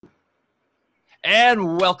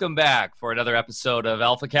And welcome back for another episode of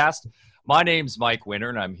AlphaCast. My name's Mike Winter,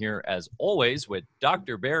 and I'm here as always with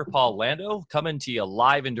Dr. Bear Paul Lando, coming to you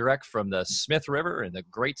live and direct from the Smith River in the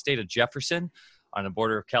great state of Jefferson on the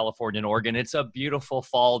border of California and Oregon. It's a beautiful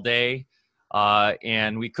fall day,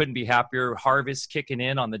 and we couldn't be happier. Harvest kicking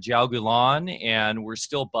in on the Jaugulan, and we're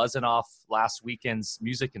still buzzing off last weekend's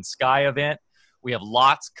Music and Sky event. We have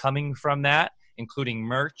lots coming from that, including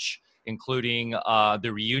merch, including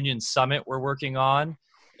the reunion summit we're working on,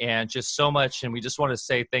 and just so much. And we just want to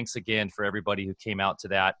say thanks again for everybody who came out to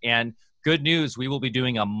that. And good news, we will be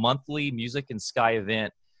doing a monthly Music and Sky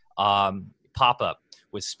event pop-up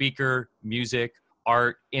with speaker, music,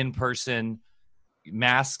 art, in person,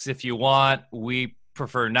 masks if you want. We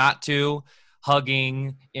prefer not to.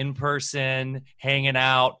 Hugging, in person, hanging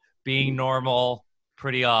out, being normal,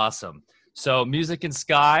 pretty awesome. So Music and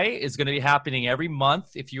Sky is going to be happening every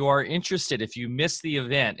month. If you are interested, if you missed the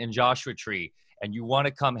event in Joshua Tree and you want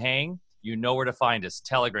to come hang, you know where to find us.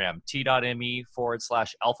 Telegram,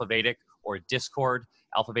 t.me/AlphaVedic, or Discord,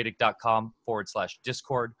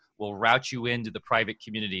 alphavedic.com/Discord. We'll route you into the private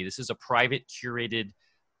community. This is a private curated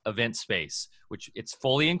event space, which it's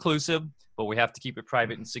fully inclusive, but we have to keep it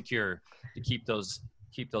private and secure to keep those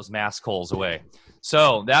mask holes away.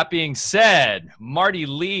 So that being said, Marty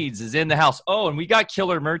Leeds is in the house. Oh, and we got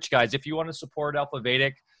killer merch, guys. If you want to support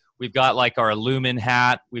AlphaVedic, we've got like our Lumen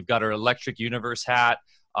hat. We've got our Electric Universe hat.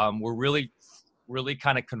 We're really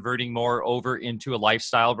kind of converting more over into a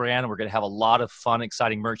lifestyle brand. We're going to have a lot of fun,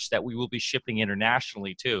 exciting merch that we will be shipping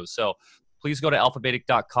internationally too. So please go to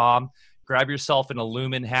alphavedic.com, grab yourself an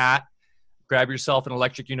Lumen hat. Grab yourself an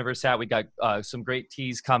Electric Universe hat. We got some great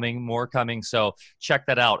teas coming, more coming. So check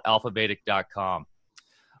that out, alphavedic.com.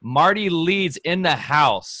 Marty Leeds in the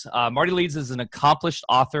house. Marty Leeds is an accomplished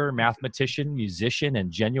author, mathematician, musician,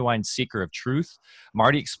 and genuine seeker of truth.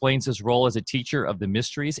 Marty explains his role as a teacher of the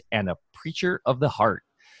mysteries and a preacher of the heart.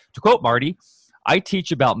 To quote Marty, I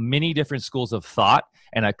teach about many different schools of thought,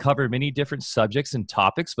 and I cover many different subjects and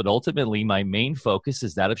topics, but ultimately my main focus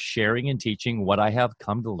is that of sharing and teaching what I have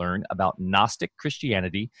come to learn about Gnostic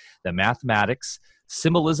Christianity, the mathematics,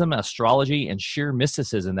 symbolism, astrology, and sheer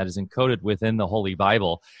mysticism that is encoded within the Holy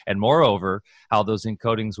Bible, and moreover, how those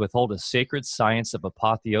encodings withhold a sacred science of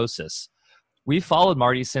apotheosis. We've followed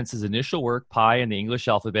Marty since his initial work, Pi and the English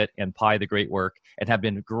Alphabet and Pi the Great Work, and have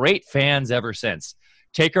been great fans ever since.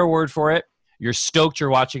 Take our word for it. You're stoked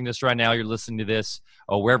you're watching this right now. You're listening to this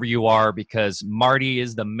or wherever you are, because Marty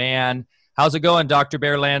is the man. How's it going, Dr.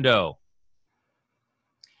 Bear Lando?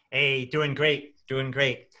 Hey, doing great.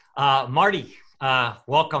 Marty,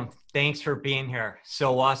 welcome. Thanks for being here.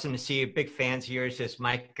 So awesome to see you. Big fans of yours, as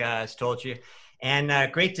Mike has told you.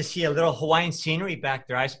 And great to see a little Hawaiian scenery back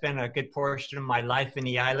there. I spent a good portion of my life in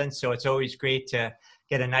the islands, so it's always great to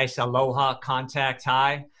get a nice aloha contact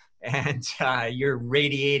high. And you're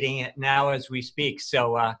radiating it now as we speak.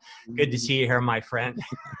 So good to see you here, my friend.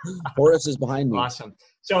 Horace is behind me. Awesome.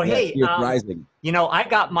 So yeah, hey, rising. You know, I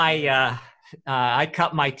got my I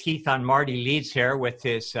cut my teeth on Marty Leeds here with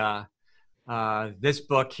his this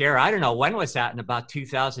book here. I don't know, when was that? In about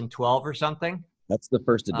 2012 or something? That's the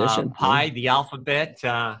first edition. Pi the Alphabet,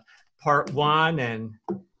 part 1, and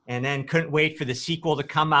then couldn't wait for the sequel to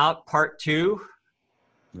come out, part 2.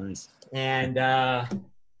 Nice. And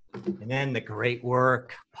then the Great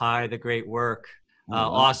Work, Pi the Great Work.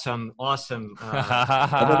 Awesome. I don't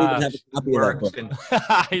even have a copy of that book.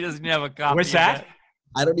 He doesn't have a copy. What's that?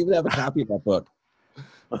 I don't even have a copy of that book.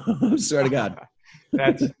 Swear to God.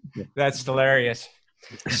 That's hilarious.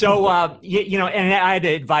 So, you know, and I had to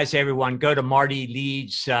advise everyone, go to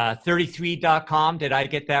martyleeds33.com. Did I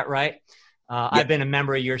get that right? I've been a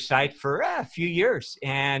member of your site for a few years,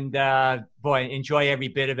 and boy, enjoy every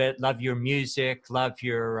bit of it. Love your music, love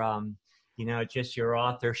your, you know, just your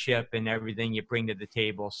authorship and everything you bring to the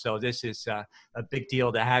table. So this is a big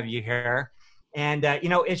deal to have you here. And, you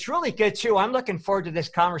know, it's really good, too. I'm looking forward to this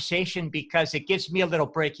conversation because it gives me a little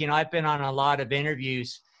break. You know, I've been on a lot of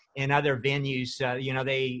interviews in other venues. You know,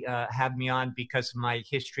 they have me on because of my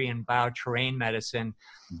history in bioterrain medicine.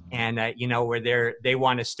 And, you know, where they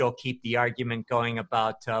want to still keep the argument going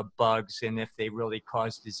about bugs and if they really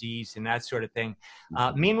cause disease and that sort of thing.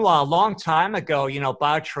 Meanwhile, a long time ago, you know,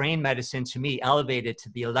 bioterrain medicine to me elevated to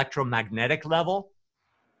the electromagnetic level.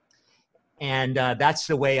 And that's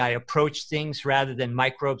the way I approach things rather than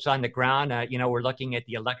microbes on the ground. You know, we're looking at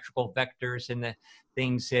the electrical vectors and the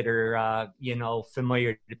things that are, you know,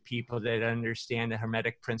 familiar to people that understand the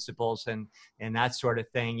Hermetic principles and that sort of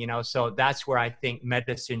thing, you know. So that's where I think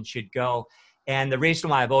medicine should go. And the reason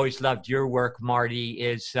why I've always loved your work, Marty,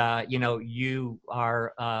 is, you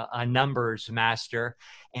are a numbers master,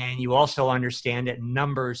 and you also understand that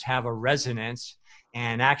numbers have a resonance.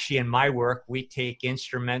 And actually, in my work, we take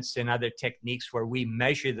instruments and other techniques where we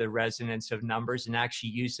measure the resonance of numbers and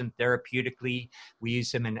actually use them therapeutically. We use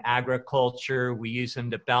them in agriculture. We use them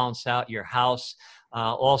to balance out your house,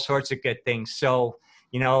 all sorts of good things. So,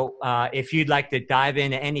 if you'd like to dive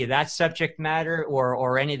into any of that subject matter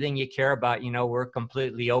or anything you care about, we're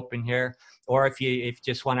completely open here. Or if you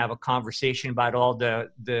just want to have a conversation about all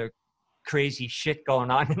the crazy shit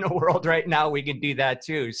going on in the world right now, we can do that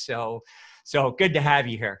too. So good to have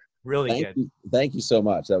you here. Really good. Thank you so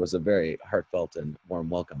much. That was a very heartfelt and warm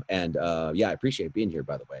welcome. And I appreciate being here,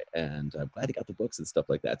 by the way. And I'm glad you got the books and stuff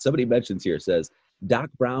like that. Somebody mentions here, says,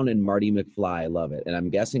 Doc Brown and Marty McFly. I love it. And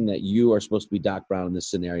I'm guessing that you are supposed to be Doc Brown in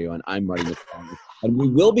this scenario, and I'm Marty McFly. And we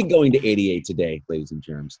will be going to 88 today, ladies and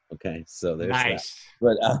germs. Okay, so there's nice.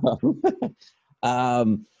 That.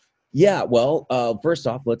 But first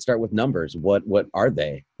off, let's start with numbers. What are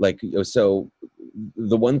they? So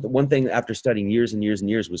the one thing after studying years and years and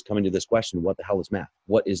years was coming to this question: what the hell is math?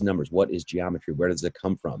 What is numbers? What is geometry? Where does it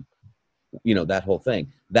come from? That whole thing.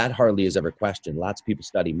 That hardly is ever questioned. Lots of people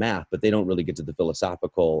study math, but they don't really get to the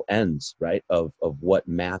philosophical ends, right, of what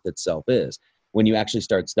math itself is. When you actually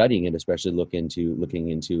start studying it, especially looking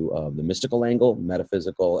into the mystical angle,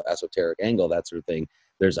 metaphysical, esoteric angle, that sort of thing,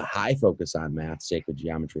 there's a high focus on math, sacred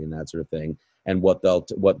geometry, and that sort of thing. And what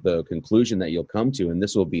the conclusion that you'll come to, and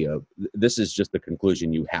this is just the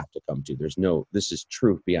conclusion you have to come to. This is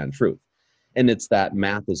truth beyond truth. And it's that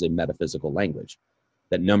math is a metaphysical language,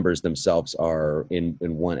 that numbers themselves are in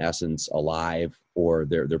one essence alive, or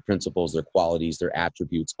their principles, their qualities, their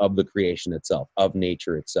attributes of the creation itself, of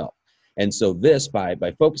nature itself. And so this, by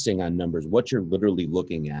focusing on numbers, what you're literally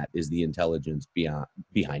looking at is the intelligence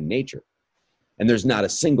behind nature. And there's not a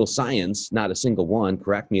single science, not a single one,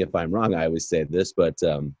 correct me if I'm wrong, I always say this, but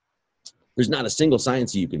there's not a single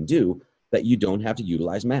science you can do that you don't have to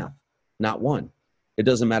utilize math. Not one. It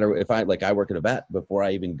doesn't matter if I work at a vet, before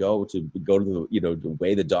I even go to to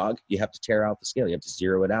weigh the dog, you have to tear out the scale. You have to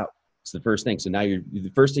zero it out. It's the first thing. So now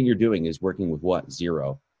the first thing you're doing is working with what?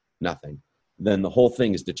 Zero, nothing. Then the whole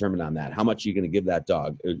thing is determined on that. How much are you going to give that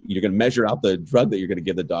dog? You're going to measure out the drug that you're going to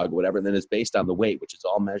give the dog, whatever. And then it's based on the weight, which is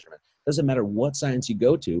all measurement. Doesn't matter what science you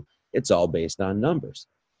go to. It's all based on numbers.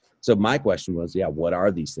 So my question was, what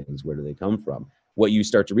are these things? Where do they come from? What you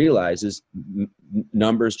start to realize is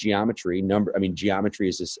numbers, geometry. Geometry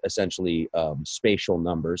is essentially spatial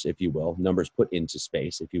numbers, if you will. Numbers put into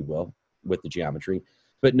space, if you will, with the geometry.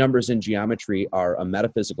 But numbers in geometry are a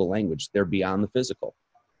metaphysical language. They're beyond the physical.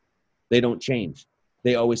 They don't change.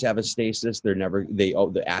 They always have a stasis.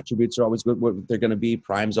 The attributes are always what they're going to be.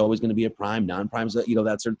 Prime's always going to be a prime. Non-prime's, that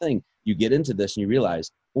sort of thing. You get into this and you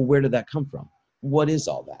realize, well, where did that come from? What is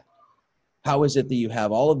all that? How is it that you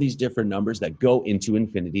have all of these different numbers that go into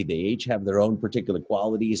infinity? They each have their own particular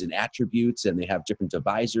qualities and attributes, and they have different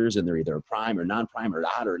divisors, and they're either a prime or non-prime or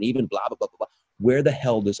odd or an even, blah, blah, blah, blah, blah. Where the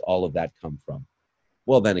hell does all of that come from?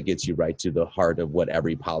 Well, then it gets you right to the heart of what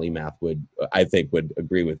every polymath would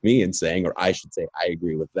agree with me in saying, or I should say, I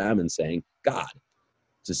agree with them in saying, God.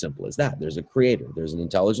 It's as simple as that. There's a creator. There's an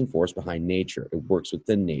intelligent force behind nature. It works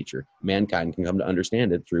within nature. Mankind can come to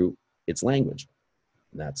understand it through its language.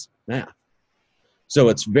 And that's math. So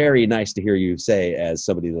it's very nice to hear you say, as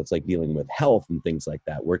somebody that's dealing with health and things like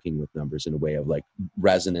that, working with numbers in a way of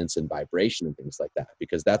resonance and vibration and things like that,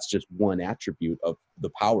 because that's just one attribute of the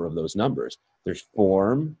power of those numbers. There's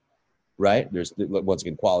form, right? There's, once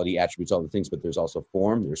again, quality, attributes, all the things, but there's also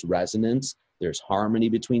form, there's resonance, there's harmony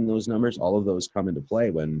between those numbers. All of those come into play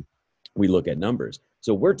when we look at numbers.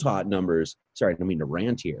 So we're taught numbers, sorry, I don't mean to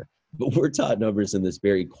rant here, but we're taught numbers in this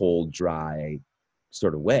very cold, dry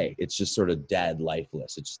sort of way. It's just sort of dead,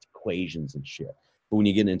 lifeless. It's just equations and shit. But when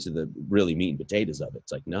you get into the really meat and potatoes of it,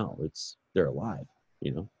 it's no, they're alive,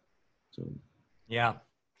 So yeah,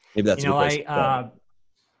 maybe that's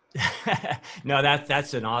no,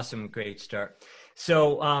 that's an awesome, great start.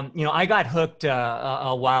 So I got hooked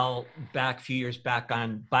a few years back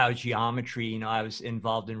on biogeometry. I was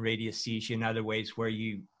involved in radiesthesia and other ways where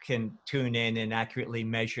you can tune in and accurately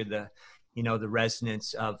measure the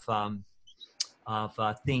resonance of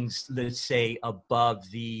things, let's say, above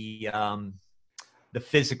the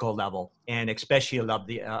physical level, and especially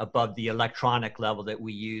above the electronic level that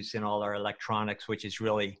we use in all our electronics, which is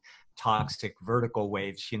really toxic vertical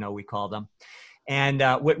waves, we call them. And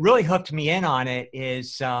what really hooked me in on it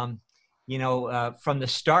is, from the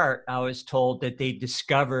start, I was told that they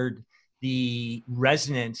discovered the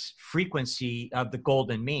resonance frequency of the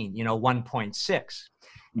golden mean, 1.6.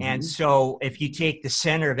 And so if you take the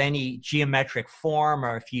center of any geometric form,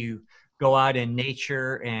 or if you go out in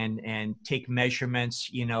nature and take measurements,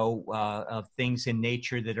 of things in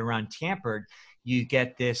nature that are untampered, you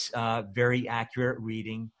get this very accurate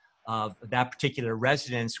reading of that particular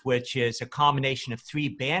resonance, which is a combination of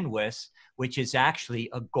 3 bandwidths, which is actually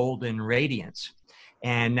a golden radiance.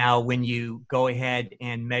 And now when you go ahead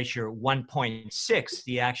and measure 1.6,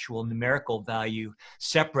 the actual numerical value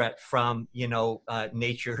separate from,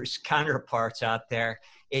 nature's counterparts out there,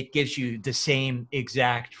 it gives you the same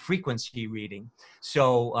exact frequency reading.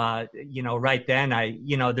 So, right then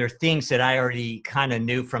there are things that I already kind of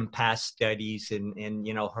knew from past studies and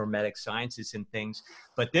Hermetic sciences and things.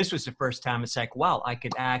 But this was the first time it's like, wow, I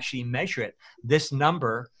could actually measure it. This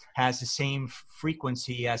number has the same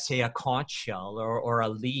frequency as, say, a conch shell or a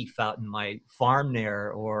leaf out in my farm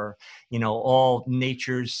there, or, all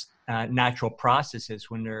nature's natural processes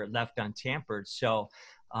when they're left untampered. So,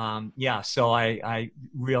 so I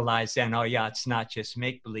realized then, it's not just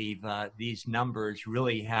make-believe. These numbers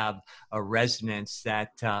really have a resonance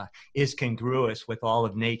that is congruous with all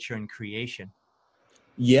of nature and creation.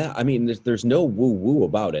 Yeah, I mean, there's no woo-woo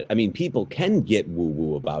about it. I mean, people can get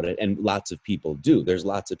woo-woo about it, and lots of people do. There's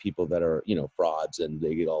lots of people that are, frauds, and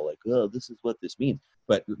they get all like, oh, this is what this means.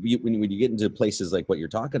 But when you get into places like what you're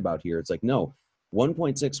talking about here, it's like, no,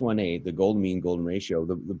 1.618, the golden mean, golden ratio,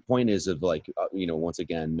 the point is of like, once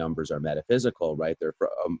again, numbers are metaphysical, right? They're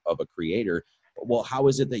of a creator. Well, how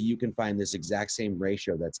is it that you can find this exact same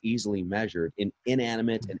ratio that's easily measured in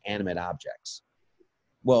inanimate and animate objects?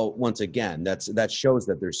 Well, once again, that shows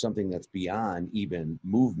that there's something that's beyond even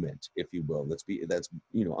movement, if you will, that's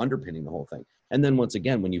underpinning the whole thing. And then once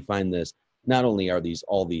again, when you find this, not only are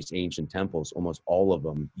all these ancient temples, almost all of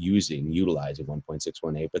them utilizing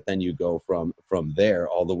 1.618, but then you go from there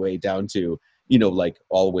all the way down to, like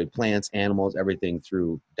all the way plants, animals, everything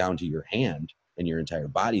through down to your hand, and your entire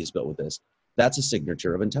body is built with this. That's a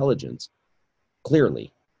signature of intelligence,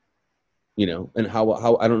 clearly. And how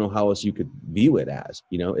I don't know how else you could view it as,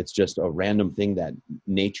 it's just a random thing that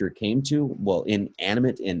nature came to, well, in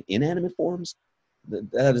animate and inanimate forms.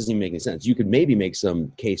 That doesn't even make any sense. You could maybe make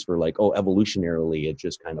some case for like, oh, evolutionarily, it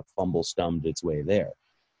just kind of stumbled its way there.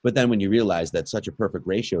 But then when you realize that such a perfect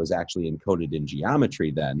ratio is actually encoded in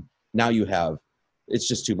geometry, then now it's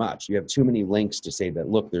just too much. You have too many links to say that,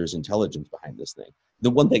 look, there's intelligence behind this thing.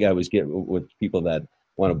 The one thing I always get with people that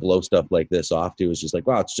want to blow stuff like this off to is just like,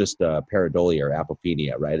 wow, it's just pareidolia or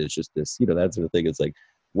apophenia, right? It's just this, that sort of thing. It's like,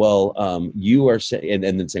 well, you are saying,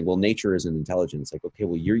 and then saying, well, nature isn't intelligent. It's like, okay,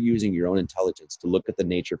 well, you're using your own intelligence to look at the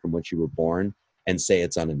nature from which you were born and say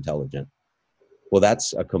it's unintelligent. Well,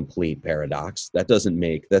 that's a complete paradox. That's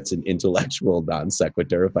an intellectual non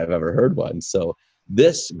sequitur if I've ever heard one. So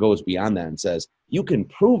this goes beyond that and says, you can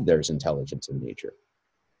prove there's intelligence in nature.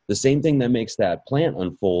 The same thing that makes that plant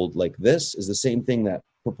unfold like this is the same thing that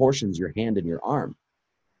proportions your hand and your arm.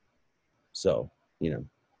 So,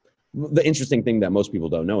 the interesting thing that most people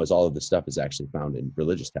don't know is all of this stuff is actually found in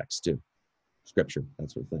religious texts too, scripture, that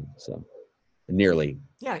sort of thing. So nearly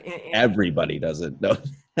everybody doesn't know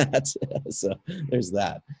that. So there's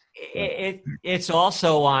that. It's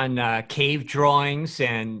also on cave drawings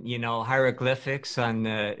and, hieroglyphics on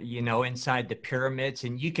the, inside the pyramids.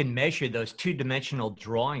 And you can measure those 2-dimensional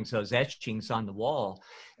drawings, those etchings on the wall,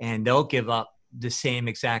 and they'll give up the same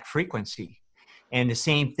exact frequency. And the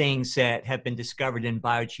same things that have been discovered in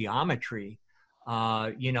biogeometry,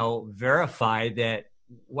 verify that,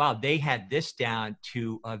 wow, they had this down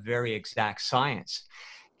to a very exact science.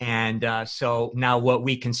 And so now what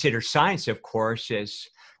we consider science, of course, is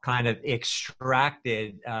kind of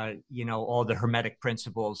extracted, all the Hermetic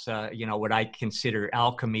principles, what I consider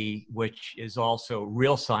alchemy, which is also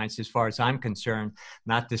real science as far as I'm concerned,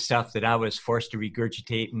 not the stuff that I was forced to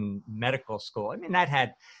regurgitate in medical school. I mean, that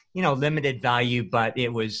had, limited value, but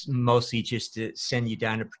it was mostly just to send you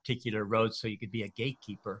down a particular road so you could be a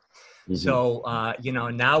gatekeeper. Mm-hmm. So,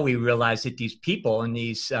 now we realize that these people in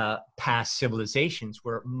these past civilizations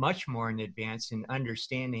were much more in advance in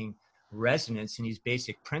understanding resonance and these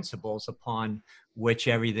basic principles upon which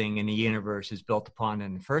everything in the universe is built upon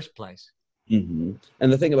in the first place. Mm-hmm.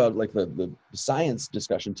 And the thing about like the science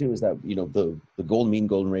discussion too is that, the golden mean,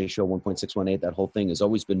 golden ratio, 1.618, that whole thing has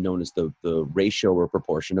always been known as the ratio or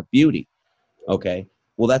proportion of beauty. Okay.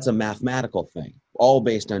 Well, that's a mathematical thing, all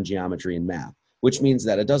based on geometry and math, which means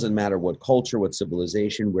that it doesn't matter what culture, what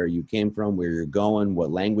civilization, where you came from, where you're going,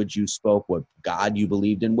 what language you spoke, what God you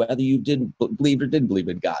believed in, whether you didn't believe or didn't believe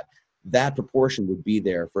in God. That proportion would be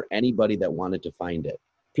there for anybody that wanted to find it,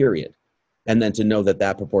 period. And then to know that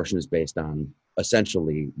that proportion is based on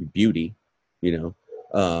essentially beauty,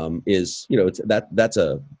 is, you know, that's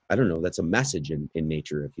a, I don't know, that's a message in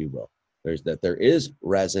nature, if you will. There is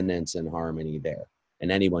resonance and harmony there,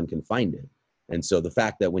 and anyone can find it. And so the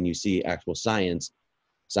fact that when you see actual science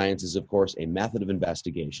is, of course, a method of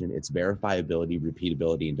investigation. It's verifiability,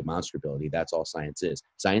 repeatability, and demonstrability. That's all science is.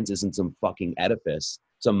 Science isn't some fucking edifice,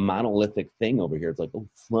 some monolithic thing over here. It's like, oh,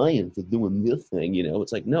 science is doing this thing, you know?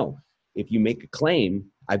 It's like, no, if you make a claim,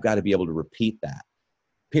 I've got to be able to repeat that,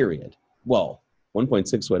 period. Well,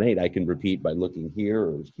 1.618, I can repeat by looking here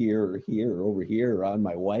or here or here or over here or on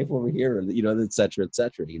my wife over here, or, you know, et cetera,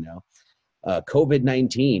 you know?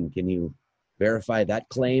 COVID-19, can you verify that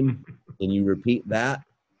claim? Can you repeat that?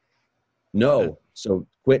 No. So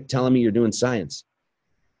quit telling me you're doing science.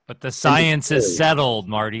 But the science is settled,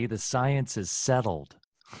 Marty. The science is settled.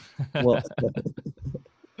 Well,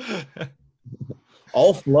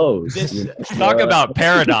 all flows. You know? Talk about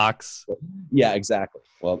paradox. Yeah, exactly.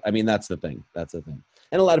 Well, I mean, that's the thing.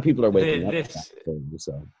 And a lot of people are waking up.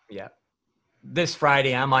 So yeah. This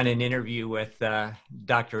Friday, I'm on an interview with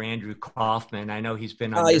Dr. Andrew Kaufman. I know he's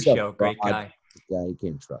been on your show. Great guy. Yeah, you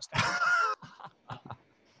can't trust him.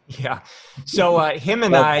 Yeah. So him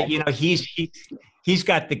and I, you know, he's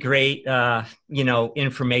got the great, you know,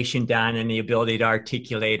 information down and the ability to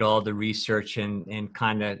articulate all the research and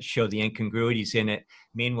kind of show the incongruities in it.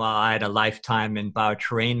 Meanwhile, I had a lifetime in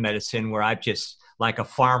bioterrain medicine where I'm just like a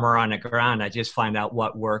farmer on the ground. I just find out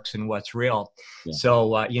what works and what's real. Yeah.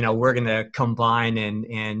 So, you know, we're going to combine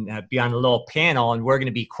and be on a little panel, and we're going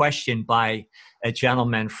to be questioned by a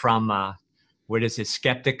gentleman from, what is it,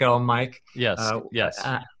 Skeptico, Mike? Yes. Yes.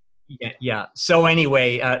 Yeah. So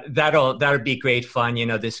anyway, that'll be great fun. You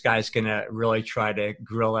know, this guy's gonna really try to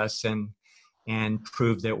grill us and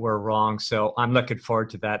prove that we're wrong. So I'm looking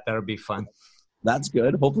forward to that. That'll be fun. That's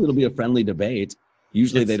good. Hopefully it'll be a friendly debate.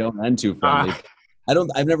 Usually they don't end too friendly.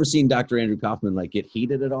 I've never seen Dr. Andrew Kaufman like get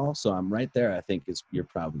heated at all. So I'm right there. I think you're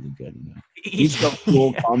probably good. You know? He's so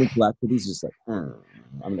cool, calm and collected. He's just like, I'm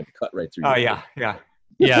gonna cut right through. Oh yeah.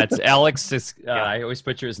 Yeah, it's Alex. I always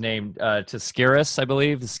butcher his name. Tiscaris, I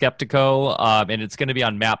believe, Skeptico, and it's going to be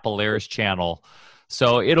on Matt Belair's channel.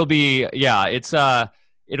 So it'll be,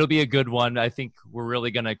 it'll be a good one. I think we're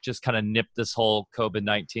really going to just kind of nip this whole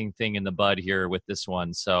COVID-19 thing in the bud here with this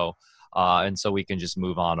one. So, and so we can just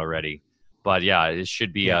move on already. But yeah, it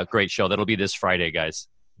should be a great show. That'll be this Friday, guys.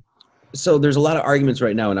 So there's a lot of arguments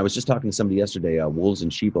right now, and I was just talking to somebody yesterday, Wolves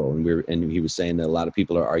and Sheeple, and he was saying that a lot of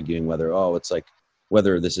people are arguing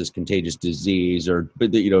whether this is contagious disease or,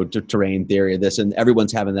 you know, terrain theory, this, and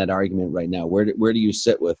everyone's having that argument right now. Where do you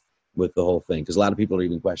sit with the whole thing? Because a lot of people are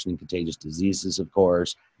even questioning contagious diseases, of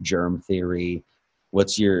course, germ theory.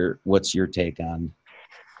 What's your take on?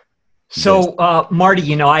 So, Marty,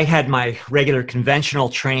 you know, I had my regular conventional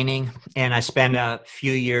training, and I spent a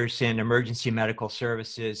few years in emergency medical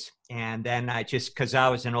services. And then because I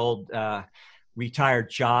was an old retired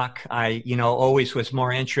jock, I, you know, always was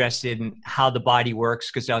more interested in how the body works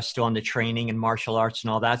because I was still in the training and martial arts and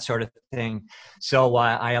all that sort of thing. So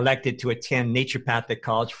I elected to attend naturopathic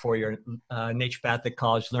college, 4-year naturopathic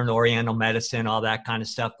college, learn Oriental medicine, all that kind of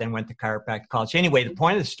stuff, then went to chiropractic college. Anyway, the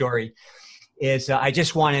point of the story is I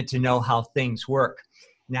just wanted to know how things work.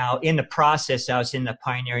 Now, in the process, I was in the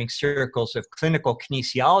pioneering circles of clinical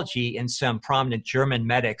kinesiology, and some prominent German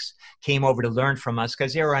medics came over to learn from us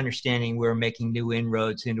because they were understanding we were making new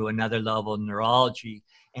inroads into another level of neurology.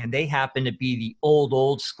 And they happened to be the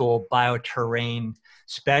old school bioterrain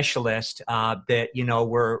specialist that, you know,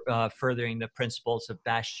 were furthering the principles of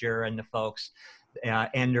Bastier and the folks,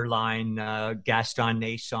 Enderlein, Gaston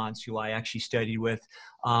Naissance, who I actually studied with,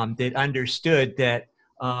 that understood that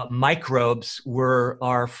microbes were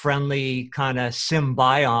our friendly kind of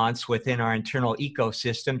symbionts within our internal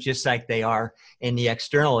ecosystem, just like they are in the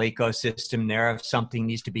external ecosystem there if something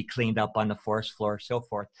needs to be cleaned up on the forest floor, so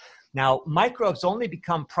forth. Now, microbes only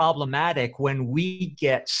become problematic when we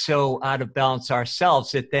get so out of balance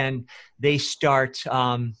ourselves that then they start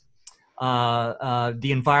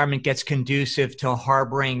the environment gets conducive to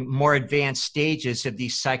harboring more advanced stages of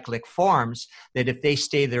these cyclic forms, that if they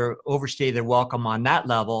overstay their welcome on that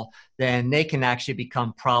level, then they can actually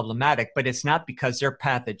become problematic. But it's not because they're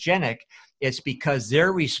pathogenic. It's because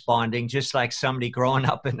they're responding just like somebody growing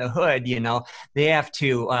up in the hood. You know, they have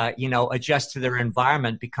to, you know, adjust to their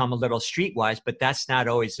environment, become a little streetwise, but that's not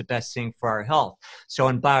always the best thing for our health. So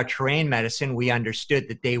in bioterrain medicine, we understood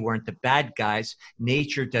that they weren't the bad guys.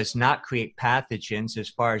 Nature does not create pathogens, as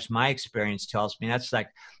far as my experience tells me. That's like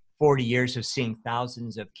 40 years of seeing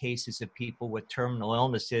thousands of cases of people with terminal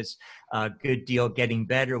illnesses, a good deal getting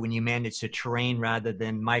better when you manage the terrain rather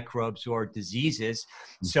than microbes or diseases.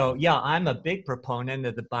 So yeah, I'm a big proponent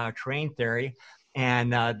of the bioterrain theory.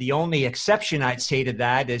 And the only exception I'd say to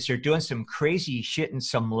that is they're doing some crazy shit in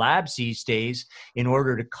some labs these days in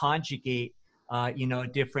order to conjugate,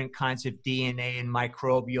 different kinds of DNA and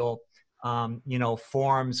microbial,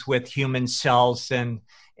 forms with human cells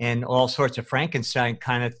and all sorts of Frankenstein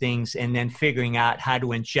kind of things, and then figuring out how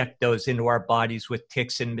to inject those into our bodies with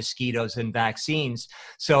ticks and mosquitoes and vaccines.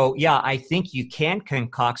 So, yeah, I think you can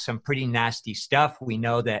concoct some pretty nasty stuff. We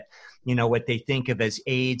know that, what they think of as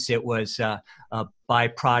AIDS, it was a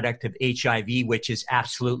byproduct of HIV, which is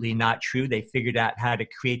absolutely not true. They figured out how to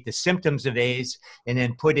create the symptoms of AIDS and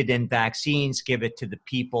then put it in vaccines, give it to the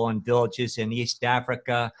people in villages in East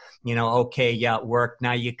Africa. Okay, yeah, it worked.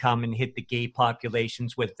 Now you come and hit the gay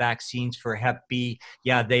populations with vaccines for Hep B.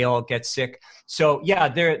 Yeah, they all get sick. So yeah,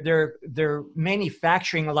 they're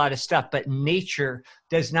manufacturing a lot of stuff, but nature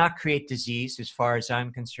does not create disease as far as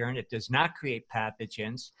I'm concerned. It does not create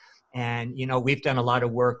pathogens. And, we've done a lot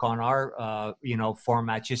of work on our,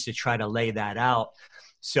 format just to try to lay that out.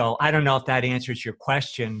 So I don't know if that answers your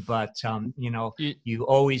question, but, you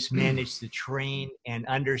always manage to train and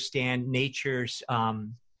understand nature's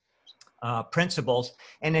principles.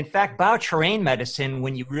 And in fact, bioterrain medicine,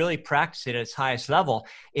 when you really practice it at its highest level,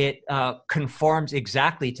 it conforms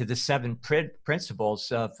exactly to the 7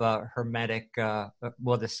 principles of the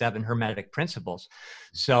 7 hermetic principles.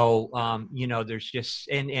 So, there's just,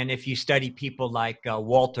 and if you study people like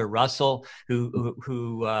Walter Russell,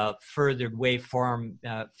 who furthered waveform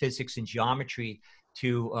physics and geometry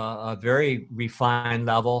to a very refined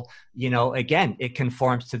level, again, it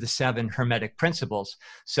conforms to the 7 hermetic principles.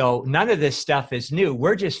 So none of this stuff is new.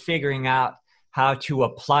 We're just figuring out how to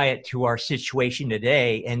apply it to our situation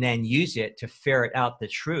today and then use it to ferret out the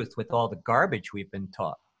truth with all the garbage we've been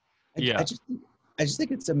taught. Yeah. I just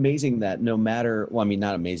think it's amazing that no matter, well, I mean,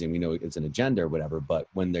 not amazing, we know it's an agenda or whatever, but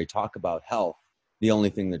when they talk about health, the only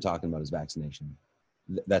thing they're talking about is vaccination.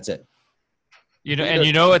 That's it.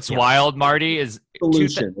 It's wild, Marty, is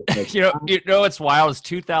it's wild is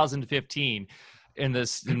 2015 in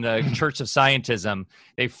the Church of Scientism.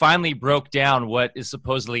 They finally broke down what is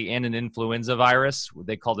supposedly in an influenza virus, what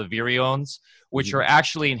they call the virions, which are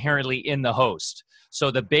actually inherently in the host. So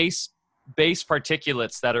the base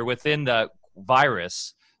particulates that are within the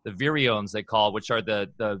virus, the virions they call, which are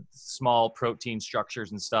the small protein structures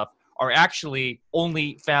and stuff, are actually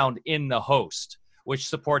only found in the host, which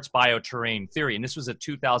supports bioterrain theory. And this was a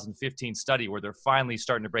 2015 study where they're finally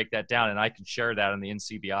starting to break that down, and I can share that in the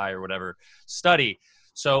NCBI or whatever study.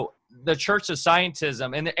 So the Church of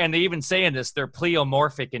Scientism, and they even say in this, they're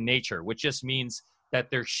pleomorphic in nature, which just means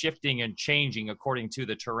that they're shifting and changing according to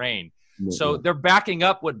the terrain. So they're backing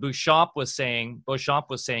up what Beauchamp was saying in the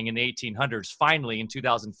 1800s, finally in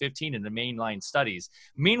 2015 in the mainline studies.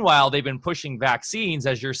 Meanwhile, they've been pushing vaccines,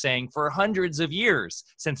 as you're saying, for hundreds of years,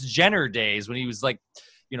 since Jenner days when he was like,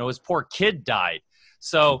 his poor kid died.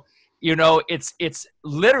 So, it's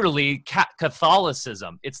literally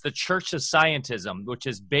Catholicism. It's the Church of Scientism, which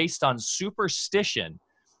is based on superstition.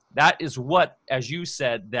 That is what, as you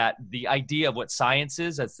said, that the idea of what science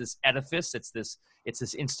is, as this edifice, it's this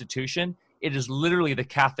institution. It is literally the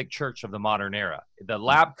Catholic Church of the modern era. The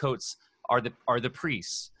lab coats are the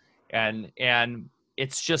priests, and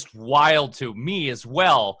it's just wild to me as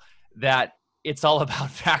well that it's all about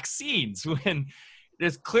vaccines when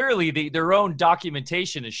there's clearly their own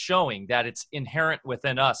documentation is showing that it's inherent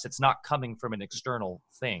within us. It's not coming from an external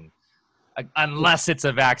thing, unless it's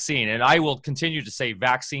a vaccine. And I will continue to say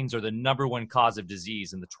vaccines are the number 1 cause of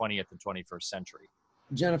disease in the 20th and 21st century.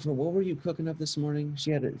 Jennifer, what were you cooking up this morning?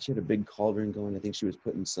 She had a big cauldron going. I think she was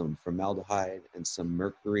putting some formaldehyde and some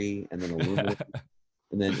mercury and then aluminum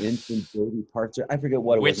and then instant baby parts. I forget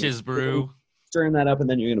what it was. Witch's brew. Stirring that up, and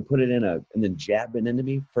then you're going to put it in and then jab it into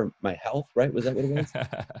me for my health, right? Was that what it was?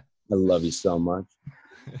 I love you so much.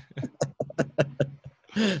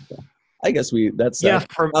 I guess that's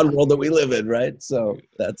the world that we live in, right? So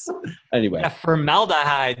that's, anyway. Yeah,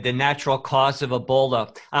 formaldehyde, the natural cause of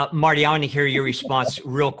Ebola. Marty, I want to hear your response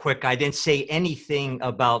real quick. I didn't say anything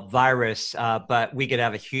about virus, but we could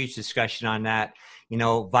have a huge discussion on that.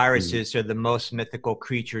 Viruses are the most mythical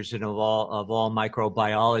creatures of all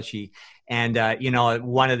microbiology. And,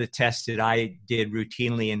 one of the tests that I did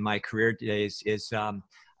routinely in my career days is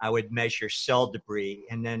I would measure cell debris,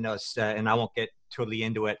 and then and I won't get totally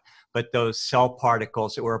into it, but those cell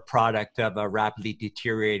particles that were a product of a rapidly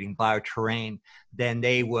deteriorating bioterrain, then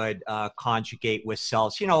they would conjugate with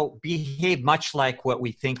cells, behave much like what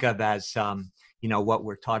we think of as, what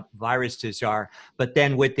we're taught viruses are. But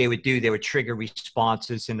then what they would do, they would trigger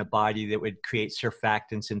responses in the body that would create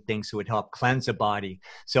surfactants and things that would help cleanse the body.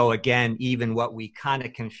 So again, even what we kind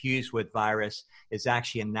of confuse with virus is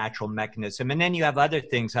actually a natural mechanism. And then you have other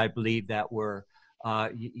things, I believe, that were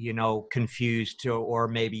confused or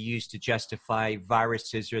maybe used to justify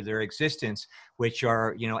viruses or their existence, which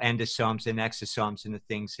are, endosomes and exosomes and the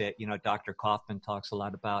things that, Dr. Kaufman talks a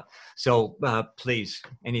lot about. So please,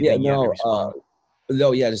 anything you have to respond.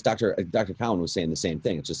 No, yeah, just Dr. Cowan was saying the same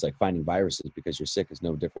thing. It's just like finding viruses because you're sick is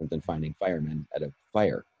no different than finding firemen at a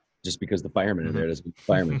fire. Just because the firemen are there doesn't mean the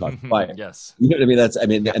firemen cause the fire. Yes. You know what I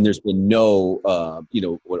mean? And there's been no,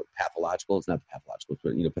 what pathological, it's not the pathological,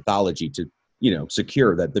 but, pathology to,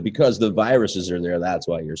 secure that because the viruses are there, that's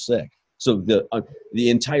why you're sick. So the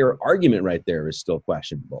entire argument right there is still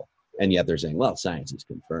questionable. And yet they're saying, well, science is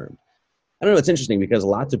confirmed. I don't know. It's interesting because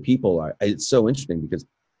lots of people it's so interesting because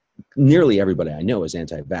nearly everybody I know is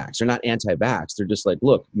anti-vax. They're not anti-vax. They're just like,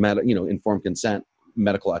 look, informed consent,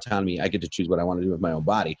 medical autonomy. I get to choose what I want to do with my own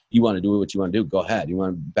body. You want to do what you want to do? Go ahead. You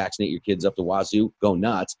want to vaccinate your kids up the wazoo? Go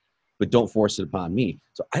nuts, but don't force it upon me.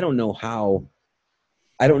 So I don't know how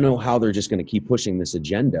they're just going to keep pushing this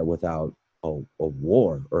agenda without a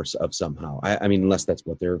war of somehow. I mean, unless that's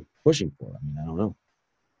what they're pushing for. I mean, I don't know,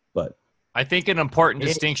 but I think an important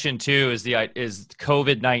distinction too is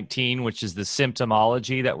COVID-19, which is the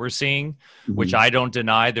symptomology that we're seeing, which I don't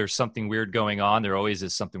deny. There's something weird going on. There always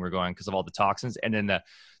is something weird going on because of all the toxins, and then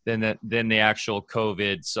the actual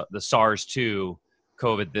COVID, the SARS-2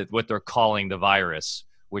 COVID, what they're calling the virus,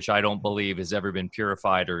 which I don't believe has ever been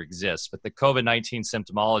purified or exists. But the COVID-19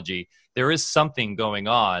 symptomology, there is something going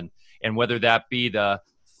on, and whether that be the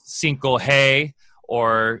Cinco Hay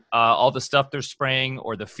or all the stuff they're spraying,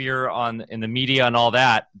 or the fear in the media and all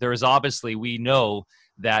that, there is obviously, we know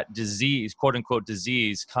that disease, quote unquote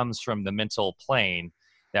disease, comes from the mental plane,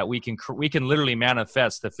 that we can literally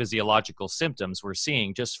manifest the physiological symptoms we're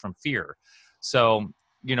seeing just from fear. So,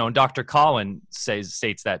 Dr. Cowan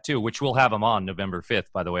states that too, which we'll have him on November 5th,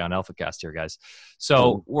 by the way, on AlphaCast here, guys.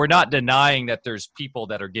 So we're not denying that there's people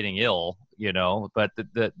that are getting ill, but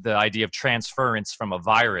the idea of transference from a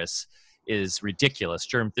virus is ridiculous.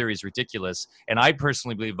 Germ theory is ridiculous. And I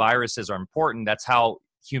personally believe viruses are important. That's how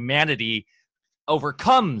humanity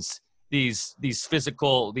overcomes these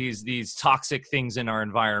physical, these toxic things in our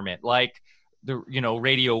environment, like the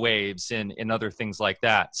radio waves and other things like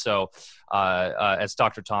that. So as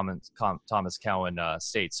Dr. Thomas Cowan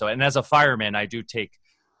states. So, and as a fireman, I do take,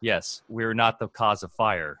 yes, we're not the cause of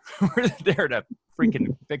fire. We're there to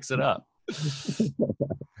freaking fix it up.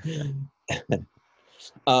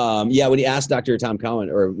 When you ask Dr. Tom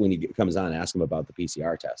Cowan, or when he comes on, ask him about the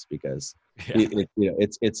PCR test, because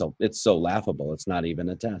it's so laughable. It's not even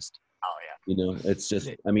a test. Oh yeah. It's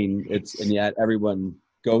just, I mean, and yet everyone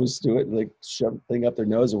goes to it and like shove the thing up their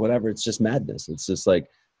nose or whatever. It's just madness. It's just like,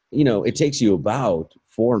 it takes you about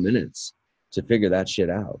 4 minutes to figure that shit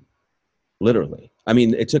out. Literally. I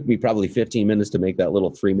mean, it took me probably 15 minutes to make that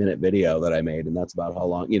little 3-minute video that I made. And that's about how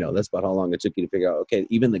long, that's about how long it took you to figure out, okay,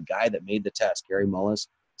 even the guy that made the test, Gary Mullis,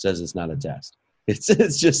 says it's not a test.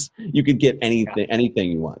 It's just, you could get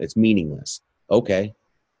anything you want. It's meaningless. Okay.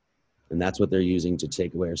 And that's what they're using to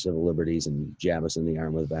take away our civil liberties and jab us in the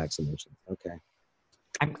arm with vaccination. Okay.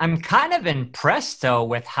 I'm kind of impressed though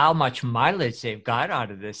with how much mileage they've got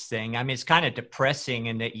out of this thing. I mean, it's kind of depressing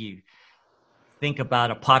in that you think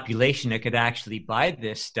about a population that could actually buy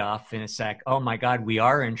this stuff, and it's like, oh my God, we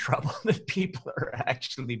are in trouble that people are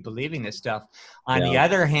actually believing this stuff. On the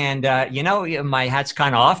other hand, my hat's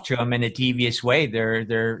kind of off to them in a devious way.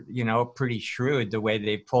 They're pretty shrewd the way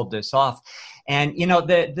they pulled this off. And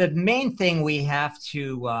the main thing we have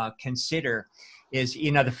to consider is,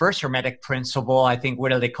 the first Hermetic principle, I think,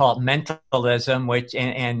 what do they call it? Mentalism, which,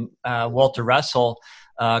 and Walter Russell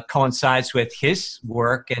coincides with his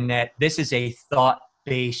work, and that this is a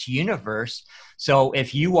thought-based universe. So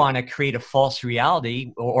if you want to create a false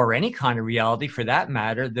reality, or any kind of reality for that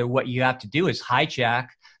matter, then what you have to do is hijack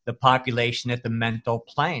the population at the mental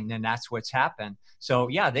plane, and that's what's happened. So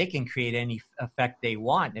yeah, they can create any effect they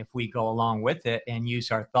want if we go along with it and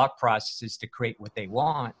use our thought processes to create what they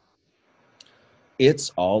want.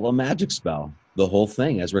 It's all a magic spell, the whole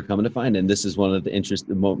thing, as we're coming to find. And this is one of the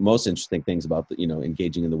most interesting things about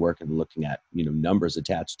engaging in the work and looking at, numbers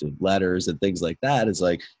attached to letters and things like that, is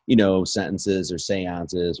like, sentences or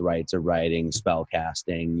seances, rites or writing, spell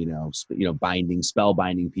casting, spell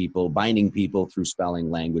binding people through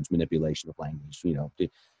spelling, language, manipulation of language,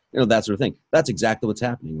 that sort of thing. That's exactly what's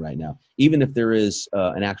happening right now. Even if there is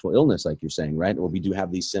an actual illness, like you're saying, right? Or we do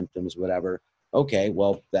have these symptoms, whatever. Okay,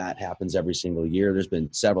 well, that happens every single year. There's been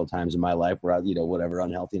several times in my life where I, whatever,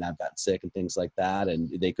 unhealthy, and I've gotten sick and things like that. And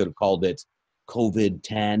they could have called it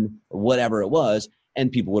COVID-10 or whatever it was, and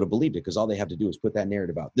people would have believed it, because all they have to do is put that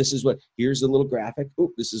narrative out. This is what, here's a little graphic. Oh,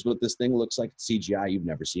 this is what this thing looks like. It's CGI. You've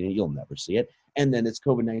never seen it. You'll never see it. And then it's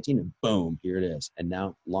COVID-19, and boom, here it is. And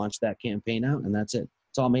now launch that campaign out, and that's it.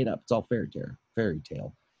 It's all made up. It's all fairy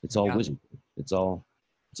tale. It's all wizardry. It's all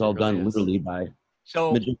done literally by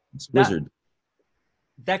magicians, wizards.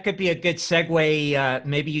 That could be a good segue.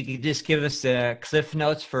 Maybe you could just give us the cliff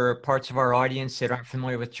notes for parts of our audience that aren't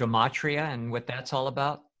familiar with gematria and what that's all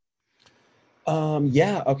about.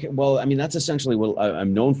 Yeah. Okay. Well, I mean, that's essentially what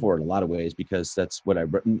I'm known for in a lot of ways, because that's what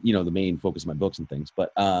the main focus of my books and things.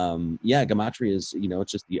 But yeah, gematria is,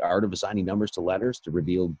 it's just the art of assigning numbers to letters to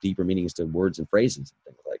reveal deeper meanings to words and phrases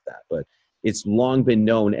and things like that. But it's long been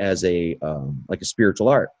known as a spiritual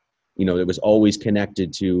art. It was always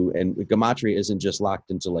connected to, and gematria isn't just locked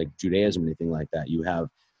into like Judaism or anything like that. You have,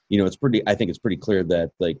 I think it's pretty clear that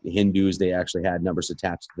like the Hindus, they actually had numbers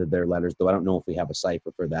attached to their letters, though I don't know if we have a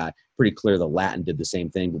cipher for that. Pretty clear the Latin did the same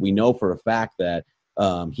thing, but we know for a fact that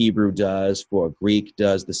Hebrew does, for Greek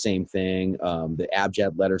does the same thing. The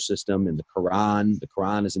Abjad letter system in the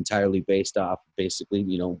Quran is entirely based off basically,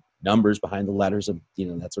 numbers behind the letters of,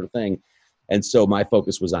 that sort of thing. And so my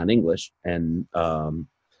focus was on English, and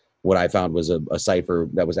what I found was a cipher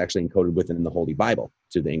that was actually encoded within the Holy Bible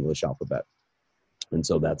to the English alphabet. And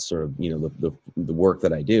so that's sort of, the work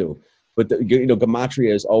that I do. But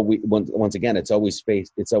gematria is always, once again, it's always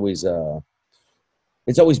based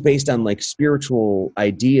on like spiritual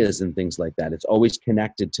ideas and things like that. It's always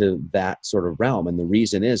connected to that sort of realm. And the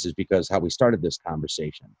reason is because how we started this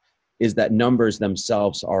conversation is that numbers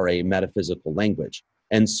themselves are a metaphysical language.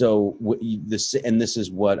 And so this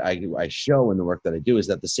is what I show in the work that I do, is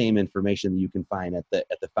that the same information that you can find at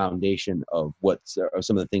the foundation of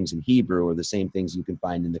some of the things in Hebrew, or the same things you can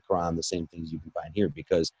find in the Quran, the same things you can find here,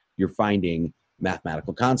 because you're finding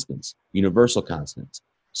mathematical constants, universal constants,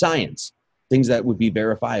 science, things that would be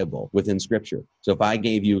verifiable within Scripture. So if I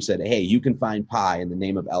said, hey, you can find pi in the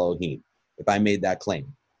name of Elohim, if I made that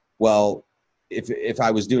claim, well, if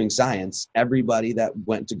I was doing science, everybody that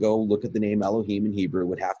went to go look at the name Elohim in Hebrew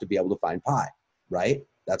would have to be able to find pi, right?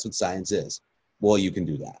 That's what science is. Well, you can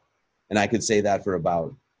do that. And I could say that for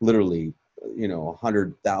about literally,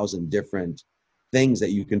 100,000 different things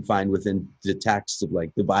that you can find within the text of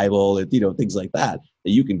like the Bible, and, things like that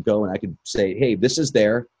you can go, and I could say, hey, this is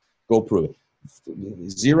there, go prove it.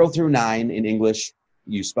 0 through 9 in English,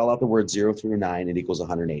 you spell out the word 0 through 9, it equals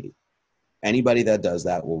 180. Anybody that does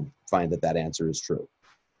that will find that answer is true.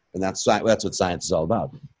 And that's what science is all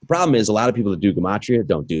about. The problem is a lot of people that do gematria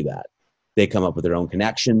don't do that. They come up with their own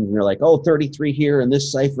connections, and they're like, oh, 33 here and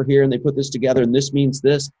this cipher here, and they put this together and this means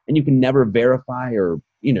this. And you can never verify or,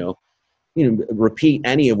 repeat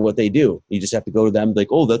any of what they do. You just have to go to them like,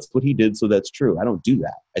 oh, that's what he did, so that's true. I don't do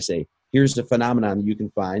that. I say, here's the phenomenon that you can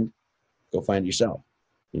find. Go find it yourself.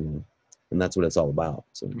 And that's what it's all about.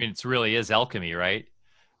 So I mean, it really is alchemy, right?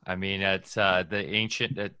 I mean, it's the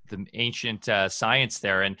ancient science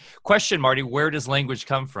there. And question, Marty, where does language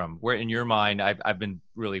come from? Where, in your mind, I've been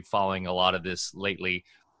really following a lot of this lately.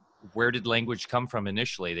 Where did language come from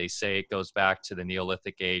initially? They say it goes back to the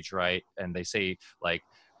Neolithic age, right? And they say like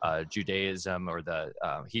Judaism or the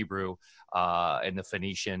Hebrew and the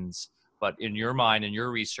Phoenicians. But in your mind, in your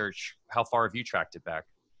research, how far have you tracked it back?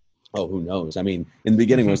 Oh, who knows? I mean, in the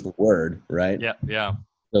beginning was the word, right? Yeah.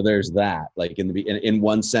 So there's that. Like in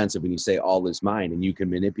one sense, when you say all is mine, and you can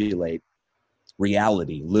manipulate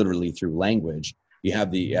reality literally through language, you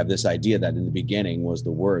have this idea that in the beginning was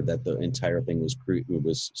the word, that the entire thing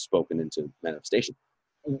was spoken into manifestation.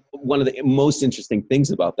 One of the most interesting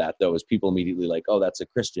things about that, though, is people immediately like, oh, that's a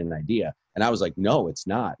Christian idea. And I was like, no, it's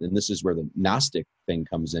not. And this is where the Gnostic thing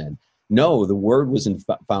comes in. No, the word was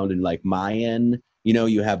found in like Mayan.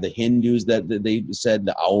 You have the Hindus that they said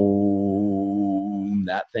the Aum,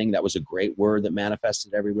 that thing, that was a great word that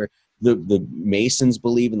manifested everywhere. The Masons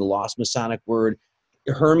believe in the lost Masonic word,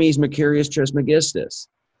 Hermes Mercurius Trismegistus,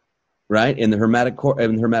 right? In the Hermetic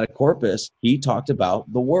Corpus, he talked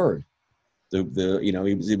about the word.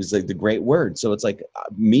 It was like the great word. So it's like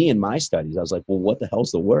me in my studies, I was like, well, what the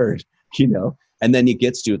hell's the word? And then it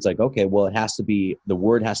gets to, it's like, okay, well, the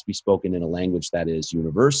word has to be spoken in a language that is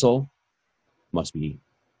universal. Must be,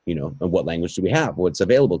 and what language do we have? What's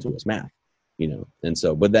available to us? Math, and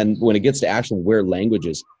so, but then when it gets to actually where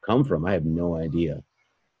languages come from, I have no idea.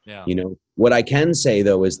 Yeah. What I can say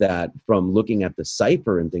though, is that from looking at the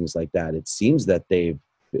cipher and things like that, it seems that they've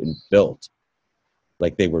been built,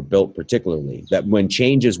 like they were built particularly, that when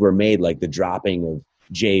changes were made, like the dropping of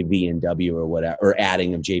J, V, and W or whatever, or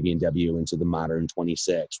adding of J, V, and W into the modern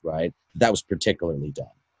 26, right? That was particularly done.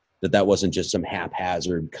 That wasn't just some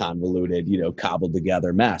haphazard, convoluted, cobbled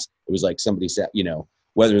together mess. It was like somebody said,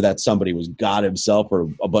 whether that somebody was God himself or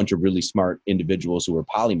a bunch of really smart individuals who were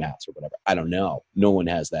polymaths or whatever. I don't know. No one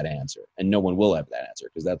has that answer, and no one will have that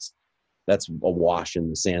answer, because that's a wash in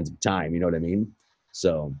the sands of time. You know what I mean?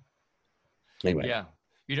 So anyway. Yeah.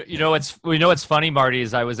 What's funny, Marty,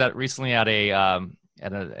 is I was recently at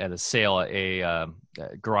a sale, a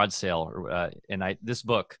garage sale, and this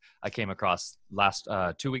book I came across last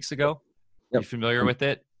 2 weeks ago. Yep. You familiar with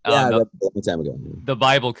it? Yeah, a long time ago. The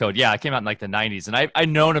Bible Code. Yeah, it came out in like the 90s, and I'd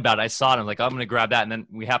known about it. I saw it. I'm like, I'm going to grab that, and then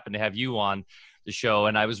we happened to have you on the show,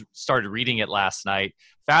 and I started reading it last night.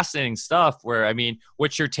 Fascinating stuff. Where, I mean,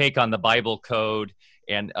 what's your take on the Bible Code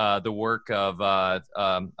and the work of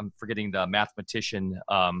I'm forgetting the mathematician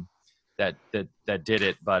that did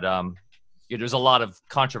it, but there's a lot of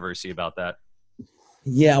controversy about that.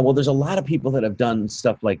 Yeah, well, there's a lot of people that have done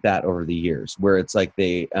stuff like that over the years, where it's like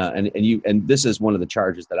they and this is one of the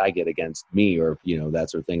charges that I get against me, or that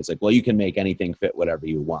sort of thing. It's like, well, you can make anything fit whatever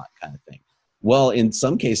you want, kind of thing. Well, in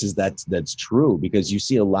some cases that's true, because you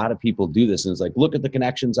see a lot of people do this, and it's like, look at the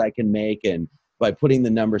connections I can make, and by putting the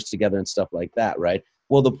numbers together and stuff like that, right?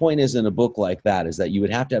 Well, the point is, in a book like that, is that you would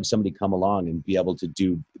have to have somebody come along and be able to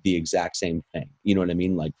do the exact same thing. You know what I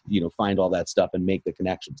mean? Like, find all that stuff and make the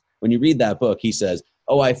connections. When you read that book, he says,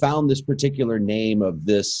 oh, I found this particular name of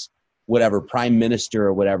this, whatever, prime minister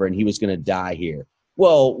or whatever, and he was going to die here.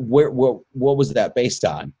 Well, what was that based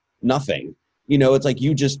on? Nothing. It's like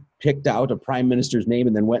you just picked out a prime minister's name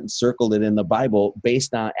and then went and circled it in the Bible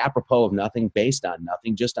based on, apropos of nothing, based on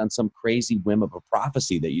nothing, just on some crazy whim of a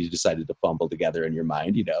prophecy that you decided to fumble together in your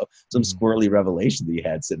mind, some squirrely revelation that you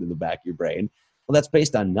had sitting in the back of your brain. Well, that's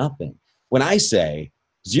based on nothing. When I say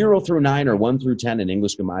 0 through 9 or 1 through 10 in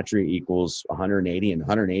English gematria equals 180, and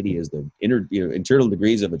 180 is the internal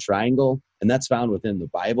degrees of a triangle, and that's found within the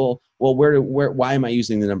Bible. Well, why am I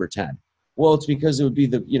using the number 10? Well, it's because it would be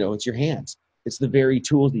it's your hands. It's the very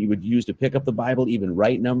tools that you would use to pick up the Bible, even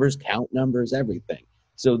write numbers, count numbers, everything.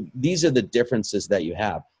 So these are the differences that you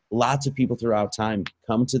have. Lots of people throughout time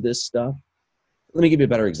come to this stuff. Let me give you a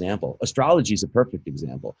better example. Astrology is a perfect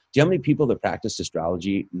example. Do you know how many people that practice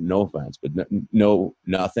astrology? No offense, but know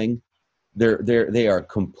nothing. They are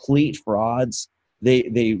complete frauds.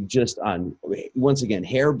 They just, on, once again,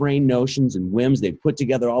 harebrained notions and whims. They put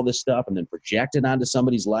together all this stuff and then project it onto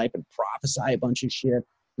somebody's life and prophesy a bunch of shit.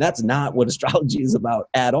 That's not what astrology is about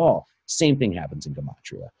at all. Same thing happens in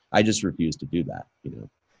gematria. I just refuse to do that,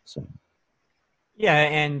 So. Yeah,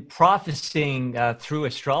 and prophesying through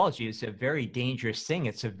astrology is a very dangerous thing.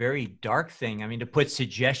 It's a very dark thing. I mean, to put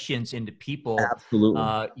suggestions into people,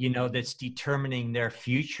 absolutely, that's determining their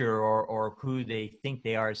future or who they think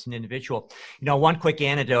they are as an individual. One quick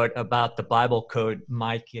anecdote about the Bible Code,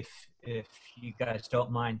 Mike, if you guys don't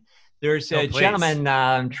mind. There's a gentleman,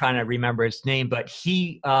 I'm trying to remember his name, but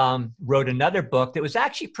he wrote another book that was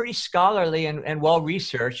actually pretty scholarly and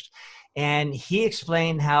well-researched. And he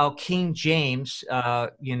explained how King James,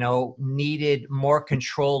 needed more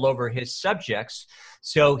control over his subjects.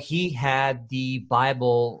 So he had the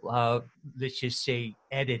Bible, let's just say,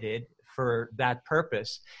 edited for that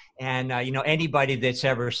purpose. And, anybody that's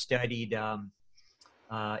ever studied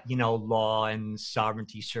law and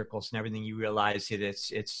sovereignty circles and everything, you realize that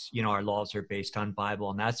it's our laws are based on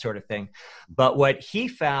Bible and that sort of thing. But what he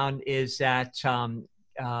found is that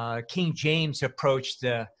King James approached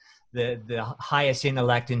the highest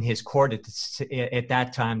intellect in his court at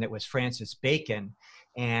that time, that was Francis Bacon,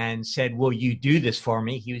 and said, will you do this for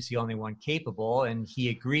me? He was the only one capable, and he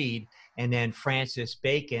agreed. And then Francis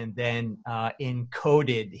Bacon then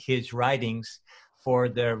encoded his writings for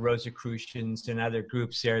the Rosicrucians and other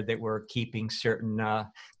groups there that were keeping certain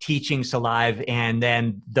teachings alive. And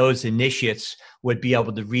then those initiates would be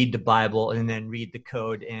able to read the Bible and then read the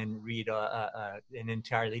code and read an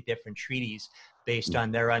entirely different treatise based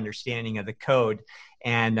on their understanding of the code.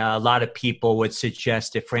 And a lot of people would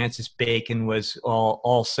suggest that Francis Bacon was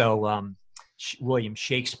also William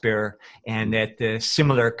Shakespeare, and that the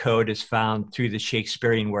similar code is found through the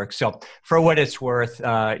Shakespearean work. So for what it's worth,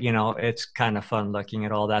 it's kind of fun looking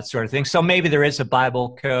at all that sort of thing. So maybe there is a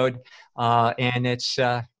Bible code, and it's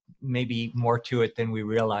maybe more to it than we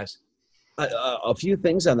realize. A few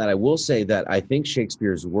things on that. I will say that I think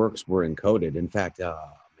Shakespeare's works were encoded. In fact,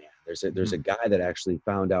 there's a guy that actually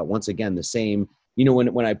found out, once again, the same,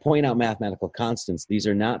 when I point out mathematical constants, these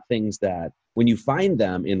are not things that, when you find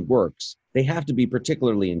them in works, they have to be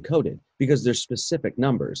particularly encoded because they're specific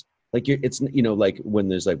numbers. Like it's, like when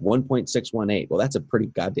there's like 1.618, well, that's a pretty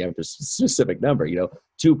goddamn specific number,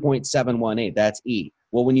 2.718, that's E.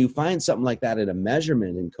 Well, when you find something like that in a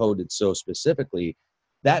measurement encoded so specifically,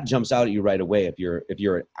 that jumps out at you right away if you're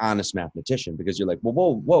an honest mathematician, because you're like,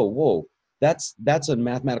 well, whoa. That's a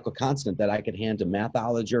mathematical constant that I could hand to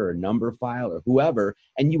Mathologer or Numberphile or whoever,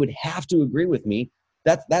 and you would have to agree with me.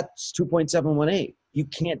 That's 2.718. You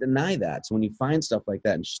can't deny that. So when you find stuff like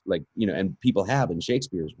that, and and people have in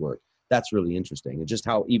Shakespeare's work, that's really interesting. And just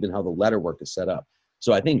how the letter work is set up.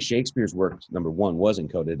 So I think Shakespeare's work, number one, was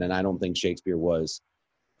encoded, and I don't think Shakespeare was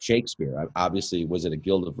Shakespeare. Obviously, was it a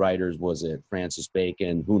guild of writers? Was it Francis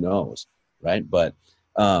Bacon? Who knows, right? But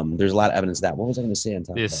there's a lot of evidence of that. What was I going to say on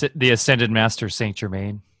top of that? The ascended master Saint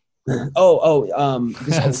Germain.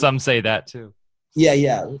 Some say that too.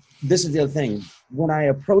 Yeah. This is the other thing. When I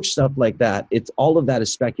approach stuff like that, it's all of that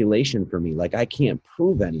is speculation for me. Like I can't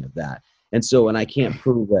prove any of that. And I can't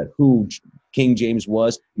prove that who King James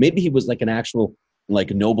was. Maybe he was like an actual like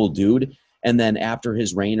noble dude. And then after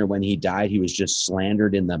his reign or when he died, he was just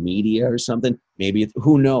slandered in the media or something. Maybe,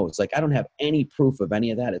 who knows? Like, I don't have any proof of any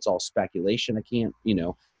of that. It's all speculation. I can't,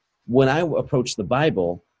 when I approached the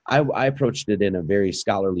Bible, I approached it in a very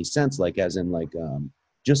scholarly sense, like as in like,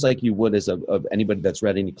 just like you would as of anybody that's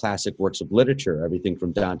read any classic works of literature, everything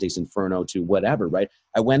from Dante's Inferno to whatever, right?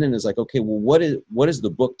 I went in and was like, okay, well, what is the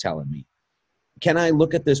book telling me? Can I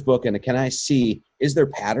look at this book and can I see, is there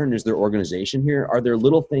pattern? Is there organization here? Are there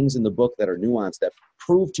little things in the book that are nuanced that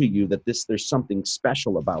prove to you that there's something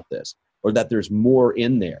special about this, or that there's more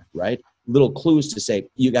in there, right? Little clues to say,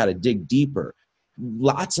 you got to dig deeper.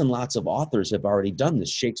 Lots and lots of authors have already done this,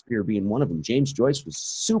 Shakespeare being one of them. James Joyce was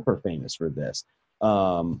super famous for this.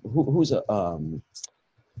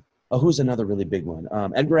 Who's another really big one?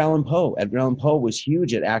 Edgar Allan Poe. Edgar Allan Poe was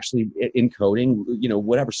huge at actually encoding,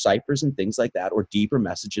 whatever ciphers and things like that, or deeper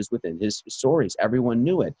messages within his stories. Everyone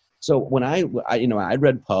knew it. So when I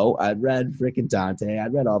read Poe, I'd read freaking Dante,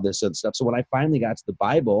 I'd read all this other stuff. So when I finally got to the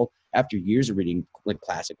Bible, after years of reading like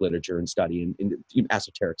classic literature and study and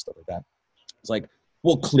esoteric stuff like that, it's like,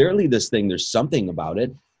 well, clearly there's something about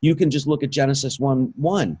it. You can just look at Genesis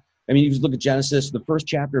 1:1. I mean, you just look at Genesis, the first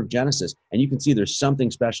chapter of Genesis, and you can see there's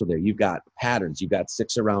something special there. You've got patterns. You've got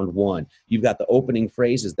 6 around 1. You've got the opening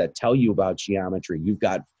phrases that tell you about geometry. You've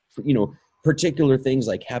got, particular things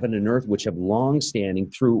like heaven and earth, which have long-standing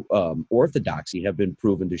through orthodoxy have been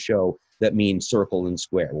proven to show that mean circle and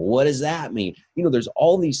square. Well, what does that mean? There's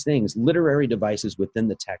all these things, literary devices within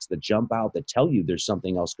the text that jump out that tell you there's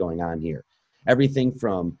something else going on here. Everything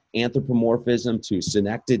from anthropomorphism to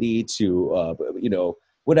synecdoche to,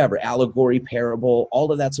 whatever, allegory, parable,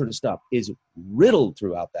 all of that sort of stuff is riddled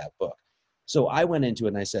throughout that book. So I went into it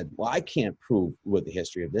and I said, well, I can't prove with the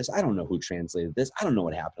history of this. I don't know who translated this. I don't know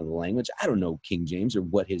what happened to the language. I don't know King James or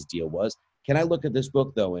what his deal was. Can I look at this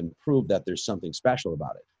book, though, and prove that there's something special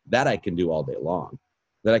about it? That I can do all day long.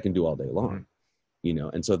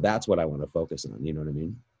 And so that's what I want to focus on. You know what I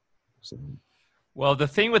mean? So. Well, the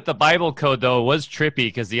thing with the Bible code, though, was trippy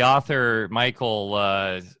because the author, Michael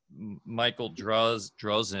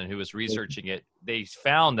Drozen, who was researching it, they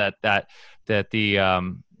found that the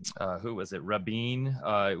who was it? Rabin,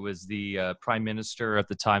 it was the prime minister at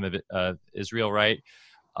the time of Israel, right?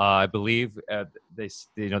 I believe they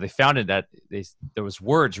found it that there was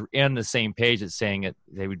words in the same page that's saying that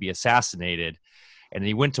they would be assassinated. And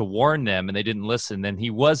he went to warn them, and they didn't listen. Then he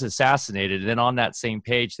was assassinated. And then on that same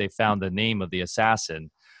page, they found the name of the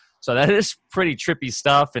assassin. So that is pretty trippy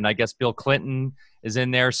stuff. And I guess Bill Clinton is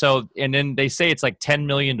in there. So, and then they say it's like 10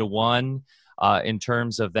 million to 1 in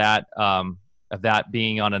terms of that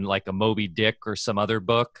being on like a Moby Dick or some other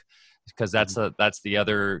book, because that's the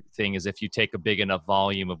other thing is if you take a big enough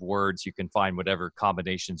volume of words, you can find whatever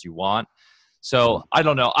combinations you want. So I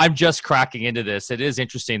don't know. I'm just cracking into this. It is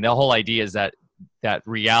interesting. The whole idea is that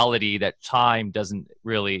reality, that time doesn't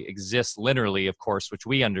really exist linearly, of course, which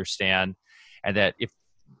we understand. And that if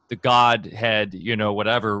the God had,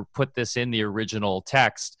 whatever, put this in the original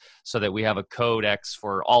text so that we have a codex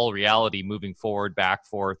for all reality moving forward, back,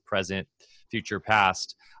 forth, present, future,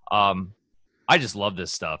 past. I just love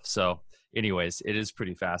this stuff. So anyways, it is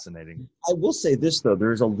pretty fascinating. I will say this, though.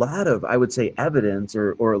 There's a lot of, I would say, evidence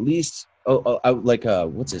or at least,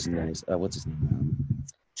 what's his name?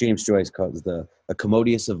 James Joyce calls a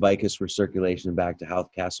Commodius of Vicus for circulation back to Howth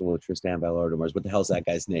Castle with Tristan Valorimars. What the hell's that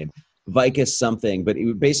guy's name? Vicus something, but it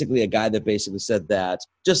was basically a guy that basically said that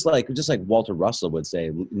just like Walter Russell would say,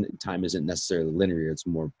 time isn't necessarily linear; it's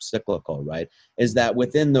more cyclical, right? Is that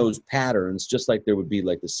within those patterns, just like there would be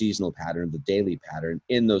like the seasonal pattern, the daily pattern,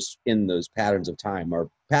 in those patterns of time are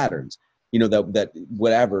patterns. you know, that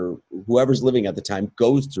whatever, whoever's living at the time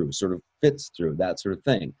goes through, sort of fits through, that sort of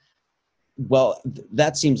thing. Well,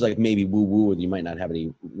 that seems like maybe woo-woo, and you might not have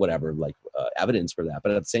any whatever like evidence for that.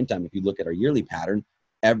 But at the same time, if you look at our yearly pattern,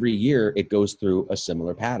 every year it goes through a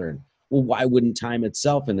similar pattern. Well, why wouldn't time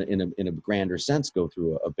itself, in a grander sense, go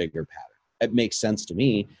through a bigger pattern? It makes sense to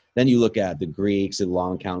me. Then you look at the Greeks and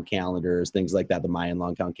long count calendars, things like that, the Mayan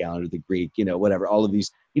long count calendar, the Greek, you know, whatever, all of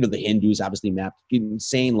these, you know, the Hindus obviously mapped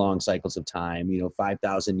insane long cycles of time, you know,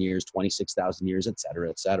 5,000 years, 26,000 years, et cetera,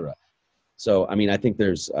 et cetera. So, I mean, I think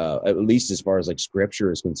there's, at least as far as like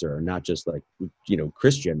scripture is concerned, not just like, you know,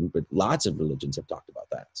 Christian, but lots of religions have talked about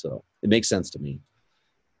that. So it makes sense to me.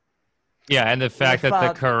 Yeah, and the fact that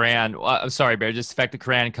the Quran, I'm sorry, Bear, just the fact the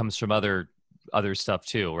Quran comes from other stuff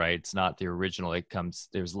too, right? It's not the original.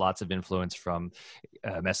 There's lots of influence from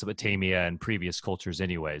Mesopotamia and previous cultures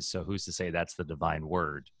anyways. So who's to say that's the divine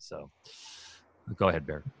word? So go ahead,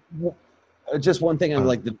 Bear. Just one thing on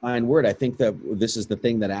like the divine word. I think that this is the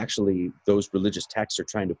thing that actually those religious texts are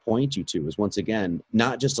trying to point you to, is once again,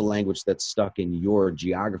 not just a language that's stuck in your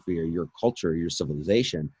geography or your culture or your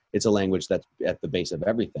civilization. It's a language that's at the base of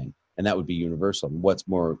everything. And that would be universal. What's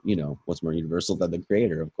more universal than the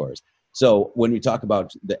creator, of course. So when we talk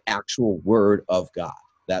about the actual word of God,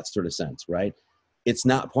 that sort of sense, right? It's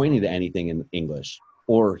not pointing to anything in English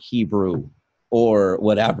or Hebrew or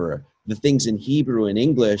whatever. The things in Hebrew and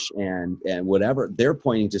English and whatever, they're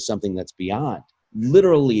pointing to something that's beyond,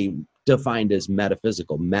 literally defined as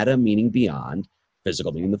metaphysical. Meta meaning beyond,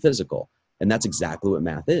 physical meaning the physical. And that's exactly what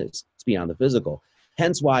math is. It's beyond the physical.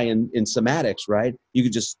 Hence why in somatics, right, you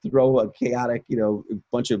could just throw a chaotic, you know,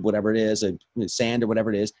 bunch of whatever it is, a sand or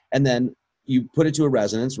whatever it is, and then you put it to a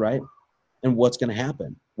resonance, right? And what's going to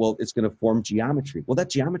happen? Well, it's going to form geometry. Well, that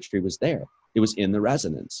geometry was there. It was in the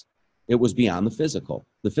resonance. It was beyond the physical.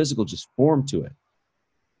 The physical just formed to it.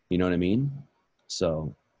 You know what I mean?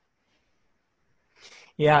 So.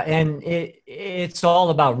 Yeah, and it's all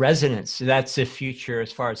about resonance. That's the future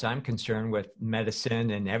as far as I'm concerned with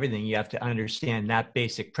medicine and everything. You have to understand that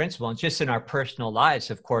basic principle. And just in our personal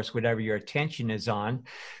lives, of course, whatever your attention is on,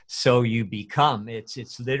 so you become.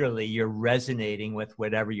 It's literally you're resonating with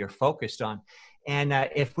whatever you're focused on. And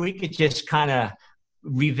if we could just kind of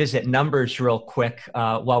revisit numbers real quick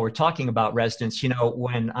while we're talking about resonance, you know,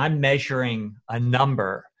 when I'm measuring a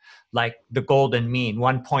number like the golden mean,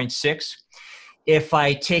 1.6, if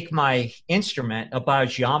I take my instrument, a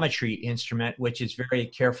biogeometry instrument, which is very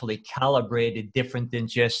carefully calibrated, different than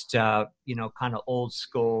just, you know, kind of old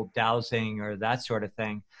school dowsing or that sort of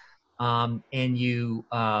thing, and you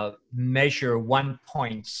measure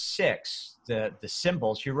 1.6, the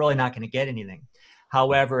symbols, you're really not going to get anything.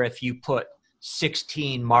 However, if you put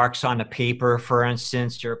 16 marks on a paper, for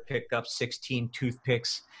instance, or pick up 16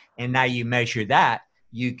 toothpicks, and now you measure that,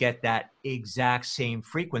 you get that exact same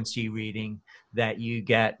frequency reading that you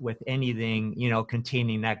get with anything, you know,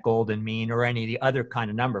 containing that golden mean or any of the other kind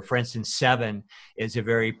of number. For instance, 7 is a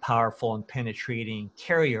very powerful and penetrating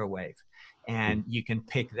carrier wave. And you can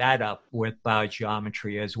pick that up with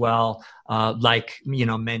biogeometry as well. Like, you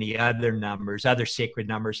know, many other numbers, other sacred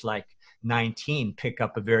numbers like 19 pick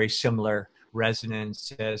up a very similar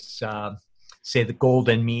resonance as, say, the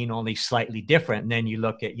golden mean, only slightly different. And then you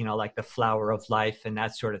look at, you know, like the flower of life and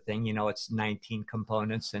that sort of thing, you know, it's 19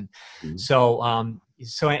 components. And so,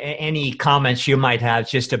 so any comments you might have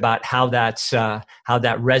just about how that's, how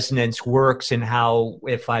that resonance works, and how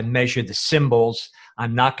if I measure the symbols,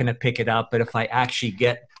 I'm not going to pick it up. But if I actually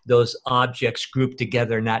get those objects grouped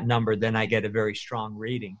together in that number, then I get a very strong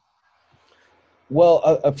reading. Well,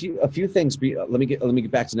 a few things. Let me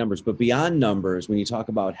get back to numbers. But beyond numbers, when you talk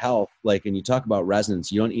about health, like, and you talk about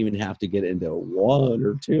resonance, you don't even have to get into 1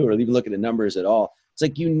 or 2 or even look at the numbers at all. It's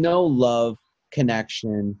like, you know, love,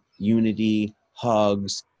 connection, unity,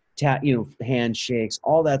 hugs, you know, handshakes,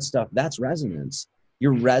 all that stuff. That's resonance.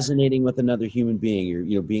 You're resonating with another human being. You're,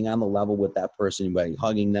 you know, being on the level with that person by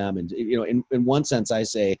hugging them. And, you know, in one sense, I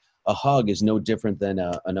say a hug is no different than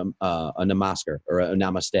a namaskar or a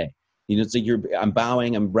namaste. You know, it's like I'm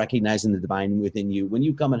bowing, I'm recognizing the divine within you. When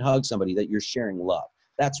you come and hug somebody, that you're sharing love.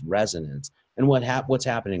 That's resonance. And what's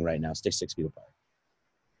happening right now? Stay 6 feet apart.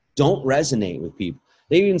 Don't resonate with people.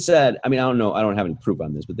 They even said, I mean, I don't know, I don't have any proof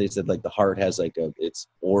on this, but they said like the heart has like its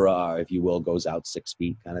aura, if you will, goes out 6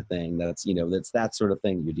 feet kind of thing. That's, you know, that's that sort of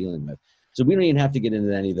thing you're dealing with. So we don't even have to get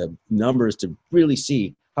into any of the numbers to really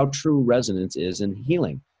see how true resonance is in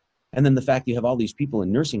healing. And then the fact you have all these people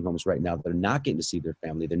in nursing homes right now that are not getting to see their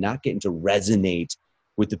family. They're not getting to resonate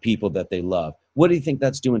with the people that they love. What do you think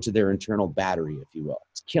that's doing to their internal battery, if you will?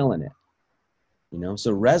 It's killing it. You know,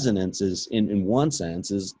 so resonance is, in one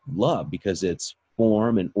sense, is love, because it's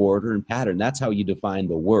form and order and pattern. That's how you define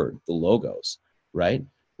the word, the logos, right?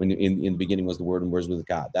 When in the beginning was the word and words with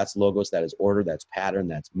God. That's logos, that is order, that's pattern,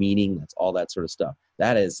 that's meaning, that's all that sort of stuff.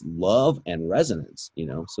 That is love and resonance,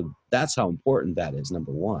 so that's how important that is,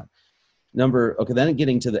 number one. Okay, then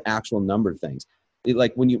getting to the actual number things.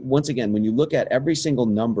 Like when you look at every single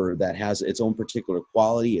number that has its own particular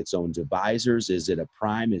quality, its own divisors, is it a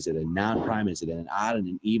prime? Is it a non-prime? Is it an odd and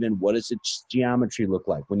an even? What does its geometry look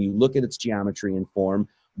like? When you look at its geometry and form,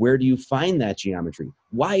 where do you find that geometry?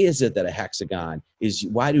 Why is it that a hexagon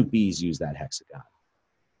why do bees use that hexagon?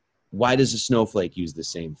 Why does a snowflake use the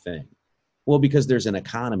same thing? Well, because there's an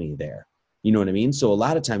economy there. You know what I mean? So a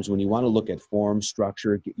lot of times when you want to look at form,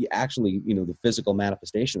 structure, actually, the physical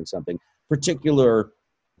manifestation of something, particular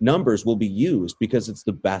numbers will be used because it's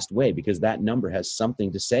the best way, because that number has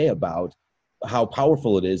something to say about how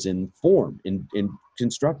powerful it is in form, in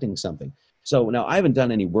constructing something. So now I haven't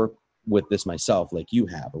done any work with this myself like you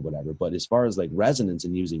have or whatever, but as far as like resonance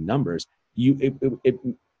and using numbers,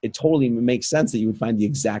 it totally makes sense that you would find the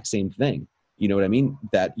exact same thing. You know what I mean?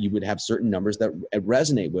 That you would have certain numbers that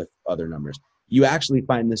resonate with other numbers. You actually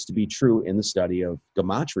find this to be true in the study of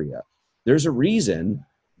gematria. There's a reason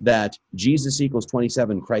that Jesus equals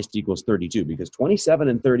 27, Christ equals 32, because 27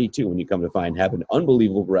 and 32, when you come to find, have an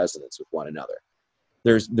unbelievable resonance with one another.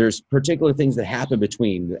 There's particular things that happen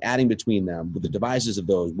between, adding between them, with the divisors of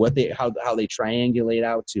those, how they triangulate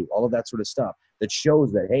out to, all of that sort of stuff that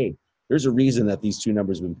shows that, hey, there's a reason that these two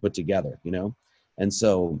numbers have been put together, And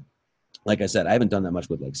so, like I said, I haven't done that much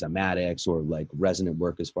with like cymatics or like resonant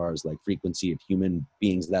work as far as like frequency of human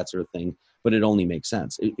beings, that sort of thing, but it only makes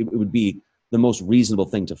sense. It would be the most reasonable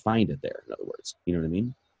thing to find it there, in other words. You know what I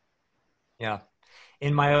mean? Yeah.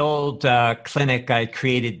 In my old clinic, I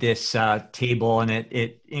created this table, and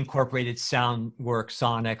it incorporated sound work,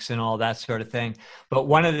 sonics, and all that sort of thing. But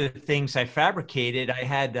one of the things I fabricated, I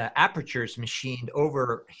had apertures machined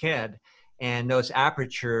overhead, and those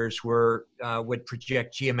apertures would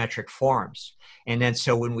project geometric forms. And then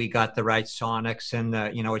so when we got the right sonics and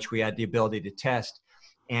which we had the ability to test,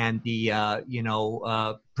 and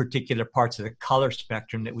the particular parts of the color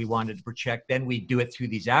spectrum that we wanted to project, then we do it through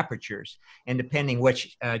these apertures. And depending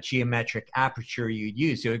which geometric aperture you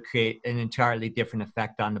use, it would create an entirely different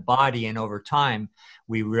effect on the body. And over time,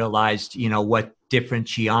 we realized, what different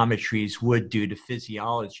geometries would do to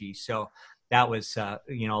physiology. So that was, a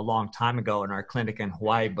long time ago in our clinic in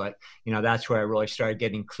Hawaii, but, that's where I really started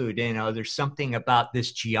getting clued in. There's something about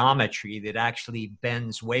this geometry that actually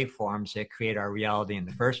bends waveforms that create our reality in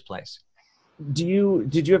the first place.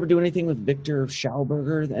 Did you ever do anything with Victor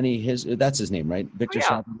Schauberger? That's his name, right? Victor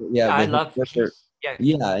Schauberger. Yeah, I love Victor.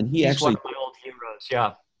 Yeah, and he's actually one of my old heroes.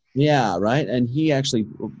 Yeah. Yeah, right. And he actually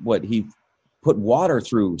he put water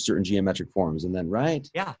through certain geometric forms, and then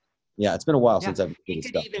Yeah, it's been a while since I've He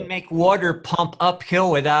could even make water pump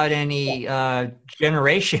uphill without any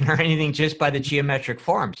generation or anything, just by the geometric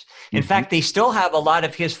forms. In fact, they still have a lot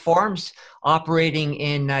of his forms operating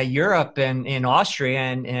in Europe and in Austria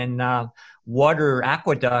and water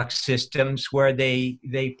aqueduct systems where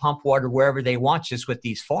they pump water wherever they want just with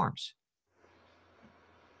these forms.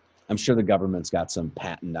 I'm sure the government's got some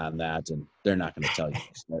patent on that, and they're not going to tell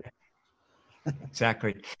you.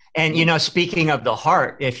 Exactly. And, speaking of the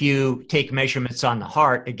heart, if you take measurements on the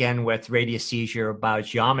heart, again, with radiesthesia or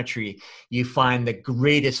biogeometry, you find the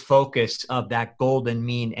greatest focus of that golden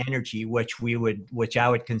mean energy, which I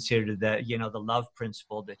would consider the love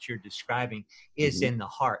principle that you're describing, is in the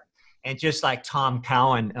heart. And just like Tom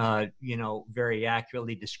Cowan, very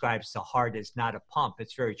accurately describes the heart as not a pump,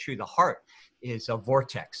 it's very true. The heart is a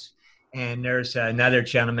vortex. And there's another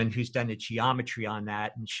gentleman who's done the geometry on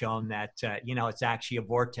that and shown that, it's actually a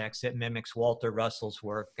vortex that mimics Walter Russell's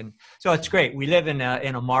work. And so it's great. We live in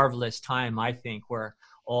a marvelous time, I think, where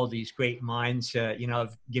all these great minds,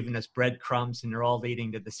 have given us breadcrumbs, and they're all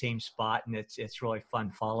leading to the same spot. And it's really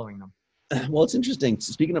fun following them. Well, it's interesting.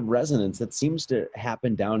 Speaking of resonance, that seems to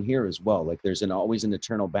happen down here as well. Like there's always an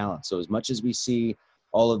eternal balance. So as much as we see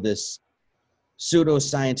all of this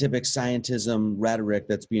pseudo-scientific scientism rhetoric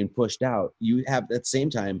that's being pushed out, you have at the same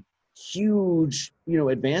time huge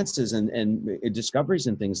advances and discoveries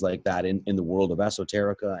and things like that in the world of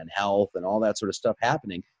esoterica and health and all that sort of stuff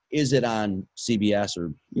happening. Is it on CBS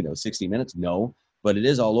or 60 Minutes? No, but it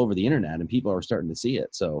is all over the internet and people are starting to see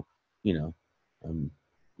it. So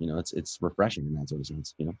it's refreshing in that sort of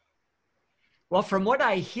sense. Well, from what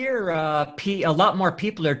I hear, a lot more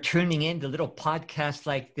people are tuning in to little podcasts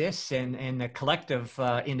like this, and the collective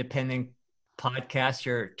independent podcasts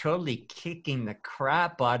are totally kicking the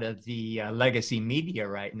crap out of the legacy media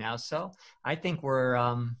right now. So I think we're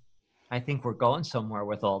going somewhere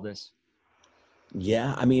with all this.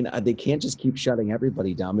 Yeah, I mean, they can't just keep shutting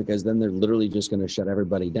everybody down, because then they're literally just going to shut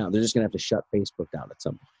everybody down. They're just going to have to shut Facebook down at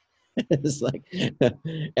some point. It's like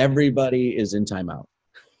everybody is in timeout.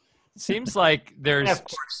 Seems like And of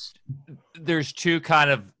course, there's two kind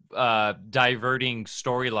of diverting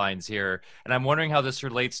storylines here, and I'm wondering how this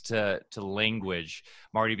relates to language,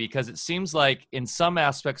 Marty, because it seems like in some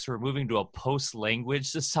aspects we're moving to a post-language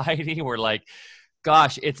society where, like,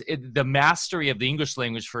 gosh, the mastery of the English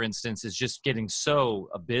language, for instance, is just getting so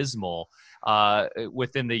abysmal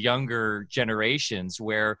within the younger generations,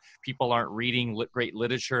 where people aren't reading great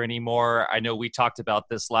literature anymore. I know we talked about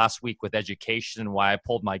this last week with education and why I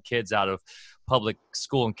pulled my kids out of public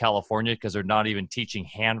school in California, because they're not even teaching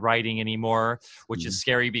handwriting anymore, which is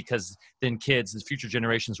scary, because then kids, the future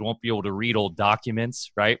generations, won't be able to read old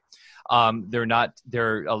documents, right?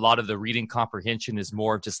 They're a lot of the reading comprehension is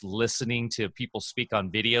more just listening to people speak on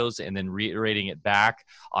videos and then reiterating it back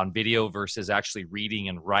on video versus actually reading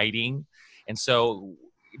and writing. And so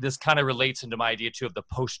this kind of relates into my idea too of the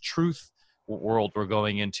post-truth world we're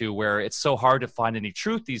going into, where it's so hard to find any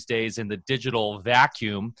truth these days in the digital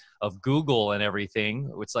vacuum of Google and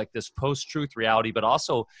everything. It's like this post-truth reality, but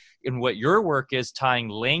also in what your work is, tying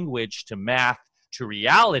language to math to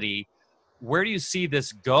reality. Where do you see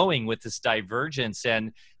this going with this divergence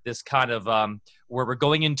and this kind of where we're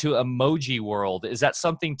going into emoji world? Is that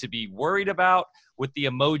something to be worried about with the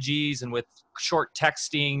emojis and with short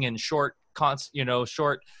texting and short,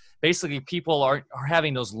 basically people are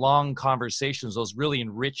having those long conversations, those really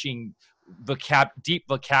enriching deep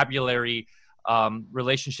vocabulary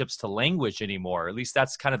relationships to language anymore? At least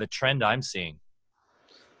that's kind of the trend I'm seeing.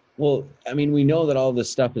 Well, I mean, we know that all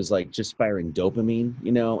this stuff is like just firing dopamine,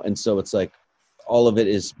 and so it's like all of it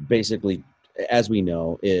is basically, as we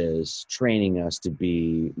know, is training us to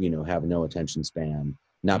be, have no attention span,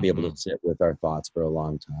 not be able to sit with our thoughts for a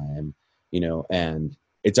long time, and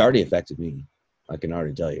it's already affected me. I can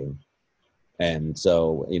already tell you. And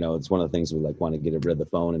so, it's one of the things we like want to get rid of the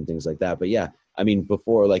phone and things like that. But yeah, I mean,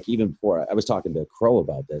 even before I was talking to Crow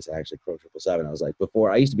about this, actually, Crow 777. I was like,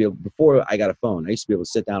 before I got a phone, I used to be able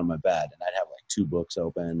to sit down on my bed and I'd have like 2 books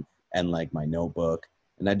open and like my notebook,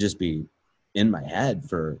 and I'd just be in my head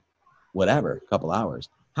for whatever, a couple hours.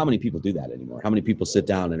 How many people do that anymore? How many people sit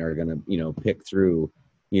down and are going to, pick through,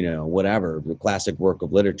 whatever, the classic work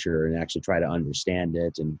of literature and actually try to understand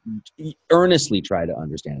it and earnestly try to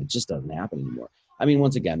understand it? It just doesn't happen anymore. I mean,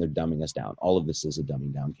 once again, they're dumbing us down. All of this is a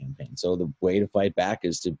dumbing down campaign. So the way to fight back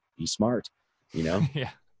is to be smart,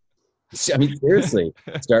 Yeah. I mean, seriously,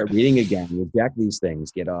 start reading again, reject these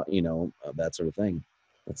things, get out, that sort of thing.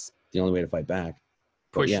 That's the only way to fight back.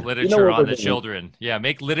 Push literature on the children. Yeah,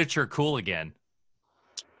 make literature cool again.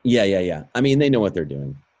 Yeah. I mean, they know what they're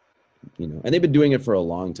doing, and they've been doing it for a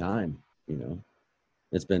long time.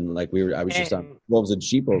 It's been like I was just on Wolves and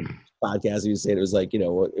Sheeple podcast. You said it was like,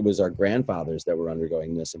 it was our grandfathers that were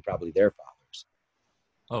undergoing this, and probably their fathers.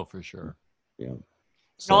 Oh, for sure.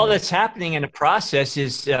 So all that's happening in the process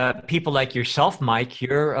is people like yourself, Mike.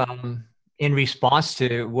 You're in response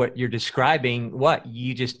to what you're describing.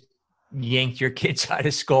 You just yanked your kids out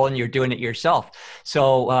of school and you're doing it yourself.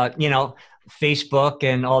 So Facebook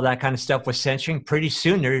and all that kind of stuff with censoring, pretty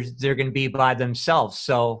soon they're going to be by themselves.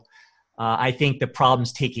 So I think the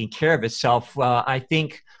problem's taking care of itself. I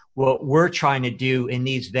think what we're trying to do in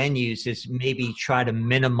these venues is maybe try to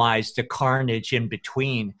minimize the carnage in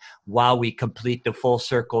between while we complete the full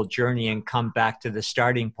circle journey and come back to the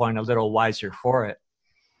starting point a little wiser for it.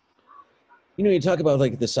 You talk about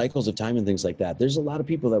like the cycles of time and things like that. There's a lot of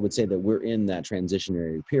people that would say that we're in that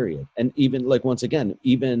transitionary period. And even like, once again,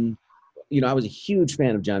 I was a huge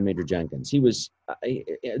fan of John Major Jenkins. He was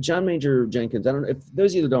John Major Jenkins. I don't know if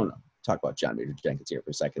those of you that don't know, talk about John Major Jenkins here for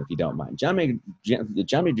a second, if you don't mind. John Major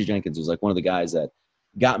Jenkins was like one of the guys that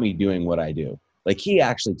got me doing what I do. Like, he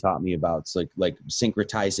actually taught me about like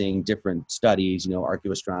syncretizing different studies,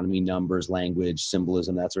 archaeoastronomy, numbers, language,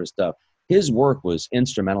 symbolism, that sort of stuff. His work was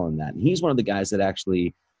instrumental in that. And he's one of the guys that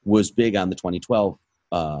actually was big on the 2012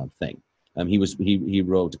 thing. He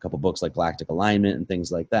wrote a couple books like Galactic Alignment and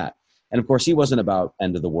things like that. And of course, he wasn't about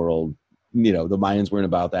end of the world. The Mayans weren't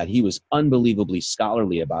about that. He was unbelievably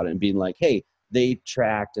scholarly about it and being like, hey, they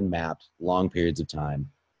tracked and mapped long periods of time.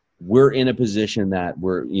 We're in a position that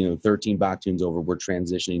we're, 13 Baktuns over, we're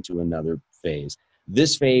transitioning to another phase.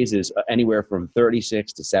 This phase is anywhere from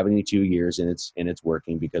 36 to 72 years in its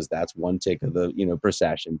working, because that's one tick of the,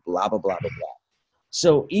 procession, blah, blah, blah, blah, blah.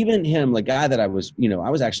 So even him, the guy that I was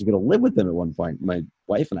actually going to live with him at one point. My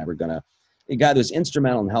wife and I were a guy that was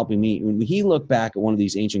instrumental in helping me. When he looked back at one of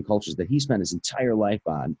these ancient cultures that he spent his entire life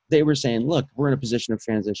on, they were saying, look, we're in a position of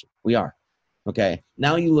transition. We are. Okay.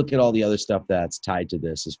 Now you look at all the other stuff that's tied to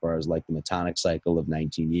this, as far as like the Metonic cycle of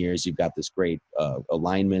 19 years. You've got this great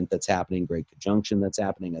alignment that's happening, great conjunction that's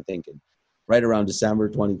happening, I think, right around December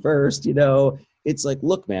 21st. It's like,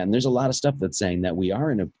 look, man, there's a lot of stuff that's saying that we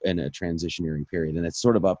are in a transitionary period. And it's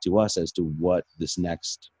sort of up to us as to what this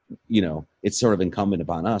next, it's sort of incumbent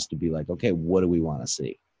upon us to be like, okay, what do we want to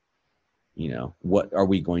see? What are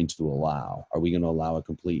we going to allow? Are we going to allow a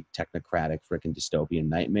complete technocratic frickin' dystopian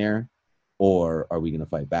nightmare? Or are we going to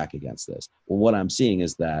fight back against this? Well, what I'm seeing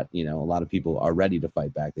is that, a lot of people are ready to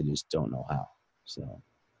fight back. They just don't know how. So,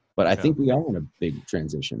 but I think we are in a big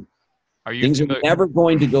transition. Things are never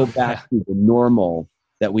going to go back to the normal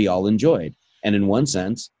that we all enjoyed. And in one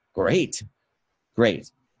sense, great.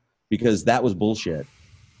 Because that was bullshit.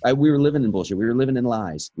 We were living in bullshit. We were living in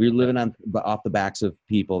lies. We were living off the backs of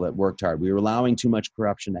people that worked hard. We were allowing too much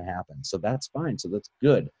corruption to happen. So that's fine. So that's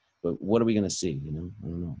good. But what are we going to see? I don't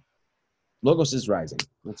know. Logos is rising.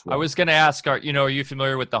 I was going to ask, are you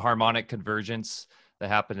familiar with the harmonic convergence that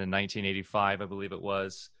happened in 1985, I believe it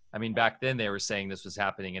was? I mean, back then they were saying this was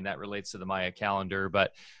happening, and that relates to the Maya calendar.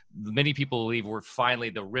 But many people believe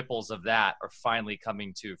the ripples of that are finally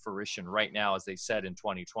coming to fruition right now, as they said in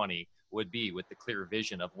 2020 would be, with the clear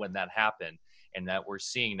vision of when that happened, and that we're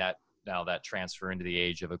seeing that now, that transfer into the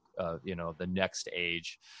age of the next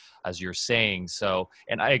age, as you're saying. So,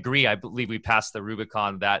 and I agree. I believe we passed the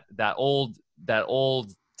Rubicon. That old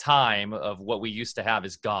time of what we used to have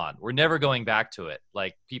is gone. We're never going back to it.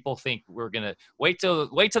 Like, people think we're gonna wait till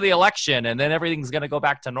the election and then everything's gonna go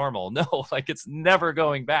back to normal. No, like, it's never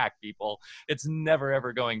going back, people. It's never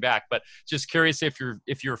ever going back. But just curious if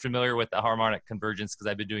you're familiar with the harmonic convergence, because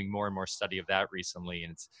I've been doing more and more study of that recently,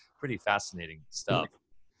 and it's pretty fascinating stuff.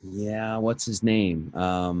 Yeah, what's his name?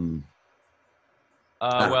 Well,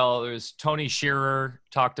 there's Tony Shearer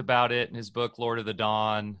talked about it in his book Lord of the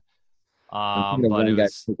Dawn. But one guy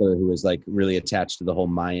who was like really attached to the whole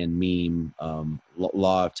Mayan meme,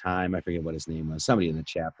 Law of Time. I forget what his name was. Somebody in the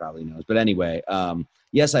chat probably knows. But anyway,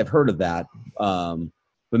 yes, I've heard of that. But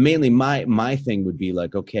mainly my thing would be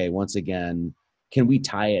like, okay, once again, can we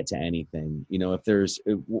tie it to anything? If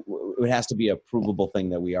it has to be a provable thing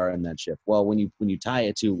that we are in that shift. Well, when you tie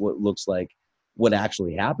it to what looks like what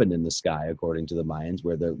actually happened in the sky, according to the Mayans,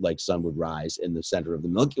 where the sun would rise in the center of the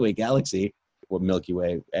Milky Way galaxy, or Milky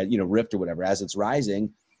Way, rift or whatever, as it's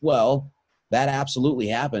rising. Well, that absolutely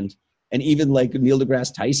happened. And even like Neil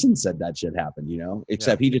deGrasse Tyson said that shit happened,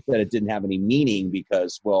 except he just said it didn't have any meaning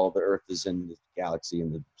because, well, the Earth is in the galaxy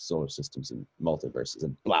and the solar systems and multiverses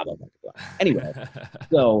and blah, blah, blah, blah. Anyway,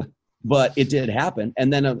 but it did happen.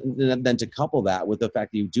 And then to couple that with the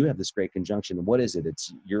fact that you do have this great conjunction. And what is it?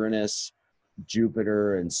 It's Uranus,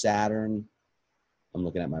 Jupiter, and Saturn. I'm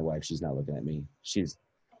looking at my wife. She's not looking at me. She's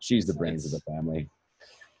the brains of the family.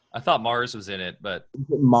 I thought Mars was in it, but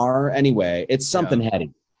anyway, it's something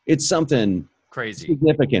heady. It's something crazy,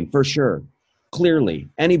 significant for sure. Clearly,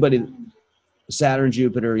 anybody, Saturn,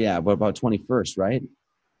 Jupiter, but about 21st, right?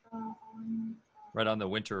 Right on the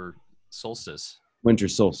winter solstice. Winter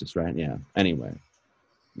solstice, right? Yeah. Anyway,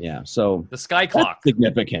 yeah. So the sky clock, that's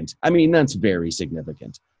significant. I mean, that's very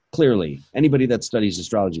significant. Clearly, anybody that studies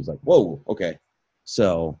astrology is like, whoa, okay.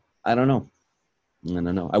 So I don't know.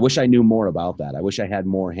 I wish I knew more about that. I wish I had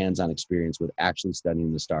more hands-on experience with actually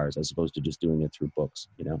studying the stars as opposed to just doing it through books,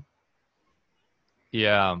 Yeah.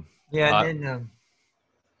 Yeah.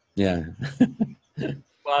 Yeah.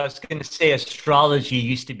 Well, I was going to say astrology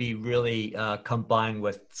used to be really combined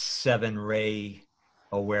with 7-ray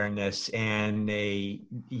awareness. And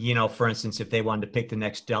for instance, if they wanted to pick the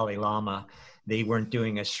next Dalai Lama, they weren't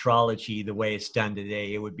doing astrology the way it's done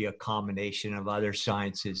today. It would be a combination of other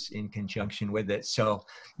sciences in conjunction with it. So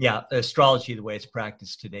yeah, astrology, the way it's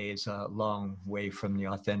practiced today, is a long way from the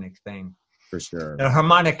authentic thing. For sure. The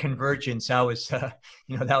harmonic convergence, that was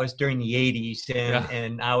during the 80s.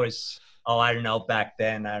 And I was, back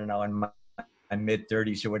then, in my mid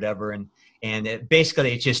 30s or whatever. And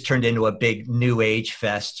it just turned into a big new age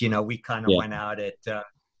fest. We kind of went out at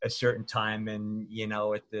a certain time and,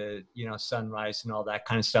 at the, sunrise and all that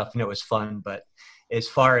kind of stuff. And it was fun. But as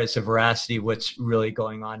far as the veracity, what's really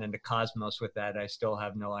going on in the cosmos with that, I still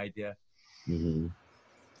have no idea. Mm-hmm.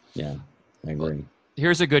 Yeah, I agree.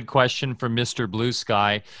 Here's a good question from Mr. Blue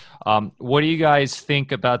Sky. What do you guys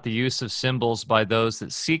think about the use of symbols by those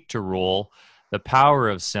that seek to rule, the power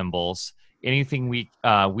of symbols? Anything we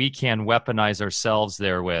can weaponize ourselves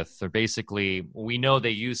there with? Or basically, we know they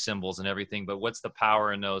use symbols and everything, but what's the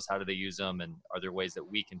power in those? How do they use them? And are there ways that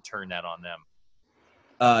we can turn that on them?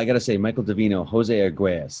 I gotta say, Michael Davino, Jose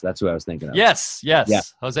Arguelles. That's who I was thinking of. Yes. Yeah.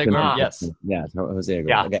 Jose Arguelles. Yes. Yeah, Jose Arguelles.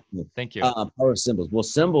 Yeah. Okay. Thank you. Power of symbols. Well,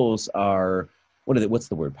 symbols are what's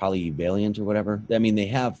the word? Polyvalent or whatever. I mean,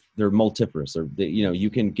 they're multiferous, or you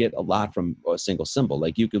can get a lot from a single symbol.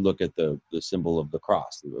 Like you could look at the symbol of the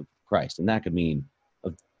cross of Christ, and that could mean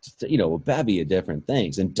a bevy of different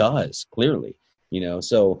things, and does clearly.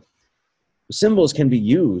 So symbols can be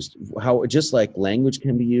used just like language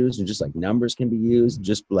can be used, and just like numbers can be used,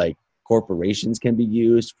 just like corporations can be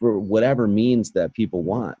used for whatever means that people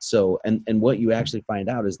want. So, and what you actually find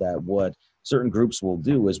out is that what certain groups will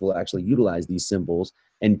do is will actually utilize these symbols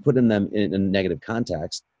and put them in a negative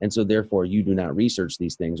context. And so therefore you do not research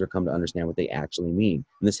these things or come to understand what they actually mean.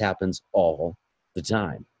 And this happens all the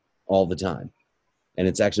time. And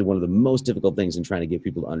it's actually one of the most difficult things in trying to get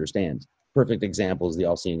people to understand. Perfect example is the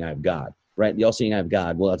all-seeing eye of God, right? The all-seeing eye of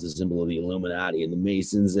God, well, that's a symbol of the Illuminati and the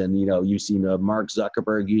Masons. And, you've seen Mark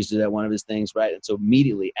Zuckerberg used it at one of his things, right? And so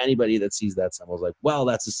immediately anybody that sees that symbol is like, well,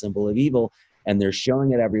 that's a symbol of evil. And they're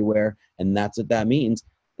showing it everywhere. And that's what that means.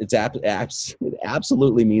 It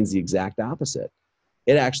absolutely means the exact opposite.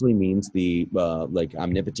 It actually means the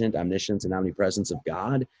omnipotent, omniscience, and omnipresence of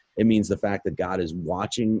God. It means the fact that God is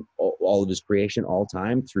watching all of his creation all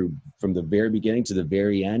time from the very beginning to the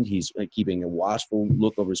very end. He's keeping a watchful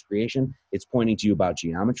look over his creation. It's pointing to you about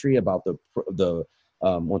geometry, about the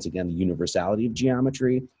once again, the universality of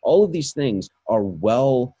geometry. All of these things are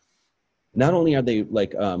not only are they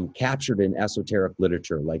captured in esoteric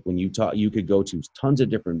literature, like when you could go to tons of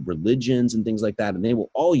different religions and things like that, and they will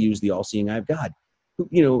all use the all-seeing eye of God.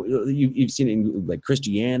 You've seen it in like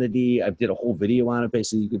Christianity. I did a whole video on it.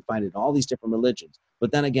 Basically, you can find it in all these different religions.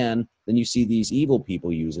 But then again, then you see these evil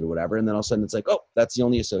people use it or whatever, and then all of a sudden it's like, oh, that's the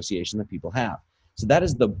only association that people have. So that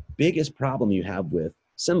is the biggest problem you have with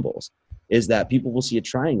symbols, is that people will see a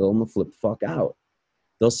triangle and they'll flip the fuck out.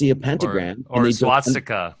 They'll see a pentagram or a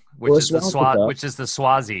swastika, which is the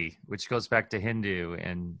Swazi, which goes back to Hindu,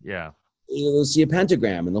 and yeah. They'll see a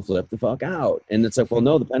pentagram and they'll flip the fuck out. And it's like, well,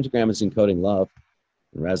 no, the pentagram is encoding love.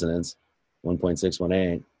 Resonance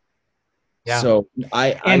 1.618. Yeah. So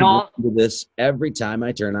I do this every time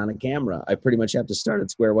I turn on a camera. I pretty much have to start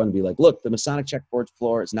at square one and be like, look, the Masonic checkerboard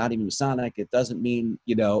floor is not even Masonic. It doesn't mean,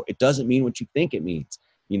 it doesn't mean what you think it means.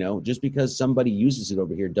 Just because somebody uses it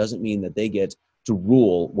over here doesn't mean that they get to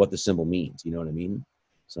rule what the symbol means. You know what I mean?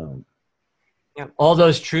 So yeah, all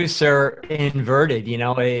those truths are inverted.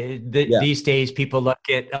 These days people look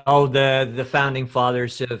at, the founding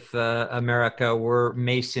fathers of America were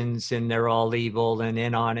Masons and they're all evil and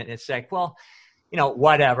in on it. And it's like, well,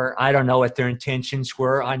 whatever. I don't know what their intentions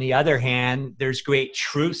were. On the other hand, there's great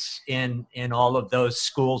truths in all of those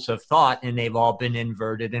schools of thought, and they've all been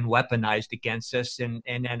inverted and weaponized against us. And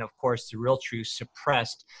then, of course, the real truth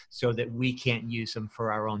suppressed so that we can't use them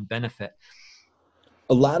for our own benefit.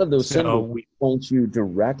 A lot of those symbols point you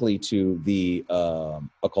directly to the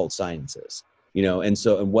occult sciences,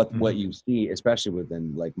 and what you see, especially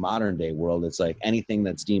within like modern day world, it's like anything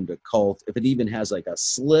that's deemed occult, if it even has like a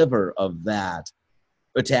sliver of that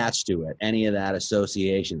attached to it, any of that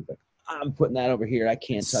association, like I'm putting that over here, I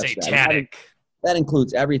can't touch satanic. That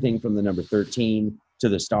includes everything from the number 13 to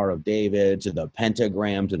the Star of David, to the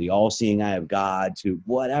pentagram, to the all-seeing eye of God, to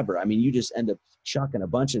whatever. I mean, you just end up chucking a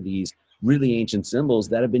bunch of these really ancient symbols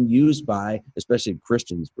that have been used by, especially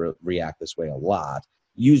Christians react this way a lot,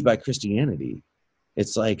 used by Christianity.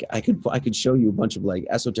 It's like I could show you a bunch of like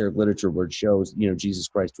esoteric literature where it shows Jesus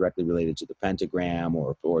Christ directly related to the pentagram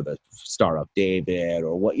or the Star of David,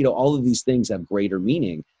 or what all of these things have greater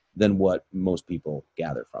meaning than what most people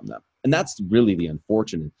gather from them. And that's really the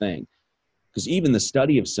unfortunate thing, because even the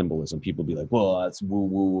study of symbolism, people be like, well, that's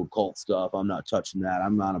woo-woo occult stuff, I'm not touching that,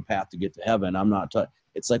 I'm on a path to get to heaven, I'm not touching.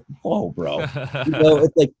 It's like, whoa, bro.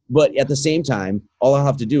 It's like, but at the same time, all I'll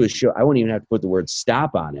have to do is show. I won't even have to put the word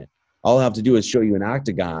stop on it. All I'll have to do is show you an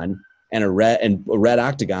octagon and a red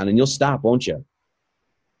octagon, and you'll stop, won't you?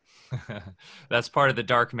 That's part of the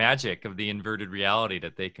dark magic of the inverted reality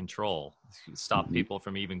that they control. Stop people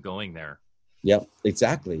from even going there. Yep,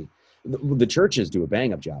 exactly. The churches do a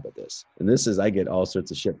bang up job at this, and I get all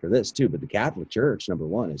sorts of shit for this too. But the Catholic Church, number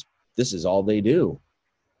one, this is all they do.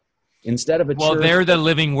 Instead of a church, they're the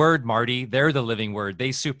living word, Marty. They're the living word.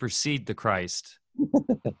 They supersede the Christ.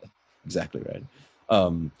 Exactly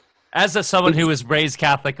right. As someone who was raised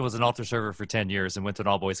Catholic and was an altar server for 10 years and went to an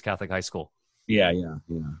all-boys Catholic high school. Yeah.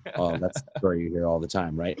 That's the story you hear all the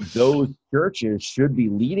time, right? Those churches should be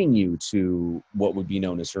leading you to what would be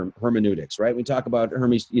known as hermeneutics, right? We talk about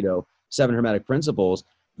Hermes, 7 Hermetic principles.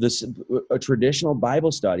 A traditional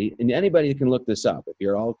Bible study, and anybody can look this up. If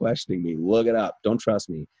you're all questioning me, look it up. Don't trust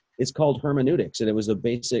me. It's called hermeneutics, and it was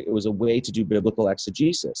a way to do biblical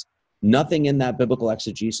exegesis. Nothing in that biblical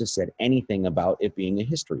exegesis said anything about it being a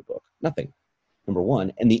history book. Nothing. Number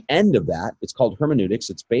one. And the end of that, it's called hermeneutics.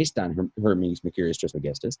 It's based on Hermes Mercurius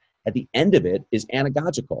Trismegistus. At the end of it is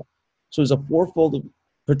anagogical. So it's a fourfold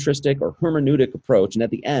patristic or hermeneutic approach. And at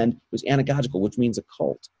the end was anagogical, which means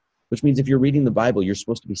occult, which means if you're reading the Bible, you're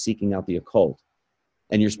supposed to be seeking out the occult.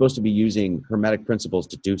 And you're supposed to be using Hermetic principles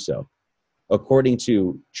to do so, according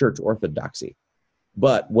to church orthodoxy.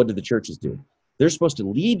 But what do the churches do? They're supposed to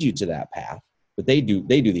lead you to that path, but they do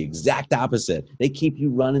the exact opposite. They keep you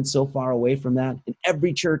running so far away from that in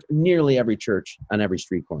every church, nearly every church on every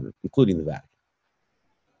street corner, including the Vatican.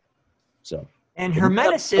 So, and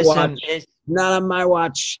Hermeticism is not on my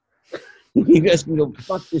watch. You guys can go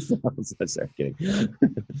fuck yourselves. I'm sorry, kidding.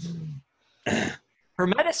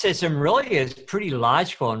 Hermeticism really is pretty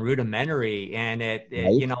logical and rudimentary, and it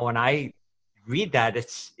Right. you know, when I read that,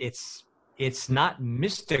 it's not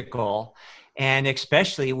mystical. And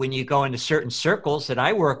especially when you go into certain circles that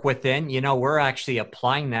I work within, you know, we're actually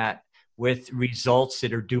applying that with results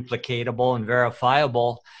that are duplicatable and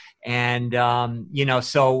verifiable. And, you know,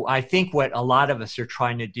 so I think what a lot of us are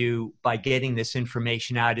trying to do by getting this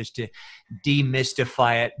information out is to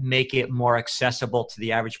demystify it, make it more accessible to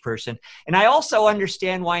the average person. And I also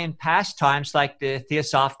understand why in past times, like the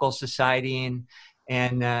Theosophical Society and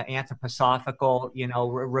Anthroposophical, you know,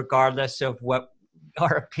 regardless of what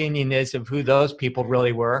our opinion is of who those people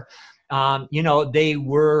really were, you know, they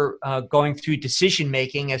were going through decision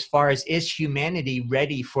making as far as, is humanity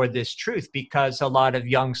ready for this truth? Because a lot of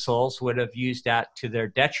young souls would have used that to their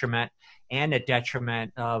detriment and a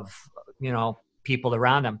detriment of, you know, people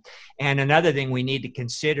around them. And another thing we need to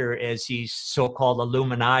consider is these so-called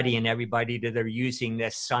Illuminati and everybody that are using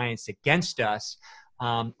this science against us.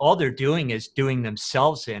 All they're doing is doing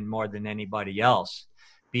themselves in more than anybody else.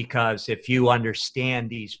 Because if you understand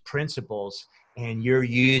these principles and you're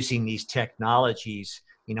using these technologies,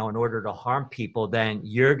 you know, in order to harm people, then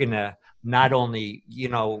you're going to not only, you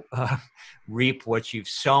know, reap what you've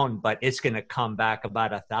sown, but it's going to come back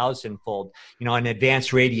about 1,000-fold. You know, in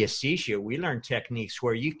advanced radiesthesia, we learn techniques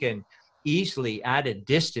where you can easily at a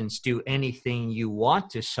distance do anything you want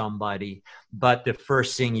to somebody, but the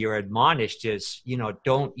first thing you're admonished is, you know,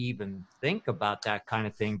 don't even think about that kind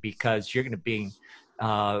of thing, because you're going to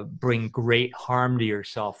bring great harm to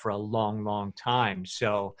yourself for a long, long time.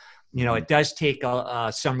 So, you know, it does take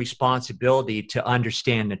some responsibility to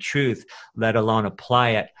understand the truth, let alone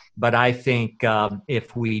apply it. But I think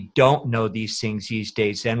if we don't know these things these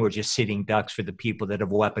days, then we're just sitting ducks for the people that have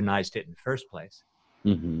weaponized it in the first place.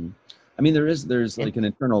 Mm-hmm. I mean, there's like an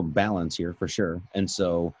internal balance here for sure. And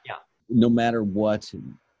so no matter what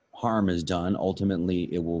harm is done, ultimately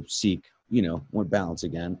it will seek, you know, more balance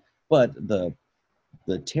again. But the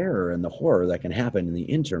terror and the horror that can happen in the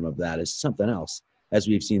interim of that is something else, as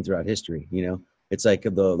we've seen throughout history. You know, it's like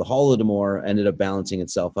the Holodomor ended up balancing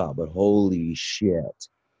itself out, but holy shit,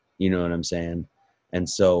 you know what I'm saying? And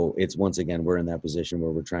so it's, once again, we're in that position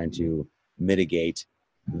where we're trying to mitigate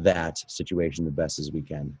that situation the best as we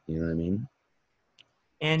can. You know what I mean?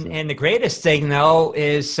 And the greatest thing, though,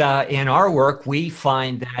 is in our work, we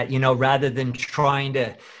find that, you know, rather than trying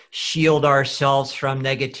to shield ourselves from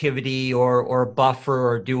negativity or buffer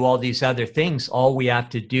or do all these other things, all we have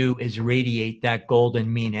to do is radiate that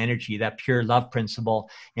golden mean energy, that pure love principle,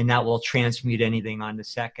 and that will transmute anything on the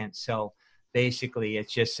second. So basically,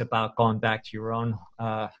 it's just about going back to your own,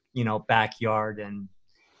 you know, backyard and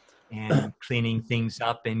cleaning things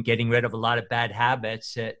up and getting rid of a lot of bad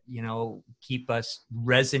habits that, you know, keep us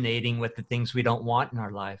resonating with the things we don't want in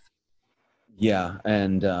our life. Yeah.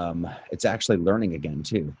 And it's actually learning again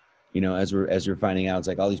too. You know, as we're finding out, it's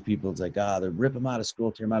like all these people, it's like, they rip them out of school,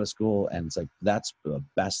 tear them out of school. And it's like, that's the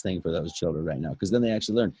best thing for those children right now. Cause then they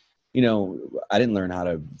actually learn, you know, I didn't learn how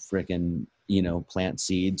to frickin', you know, plant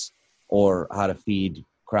seeds or how to feed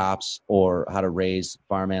crops or how to raise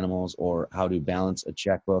farm animals or how to balance a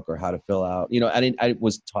checkbook or how to fill out, you know, I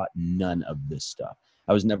was taught none of this stuff.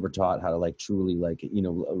 I was never taught how to like truly like, you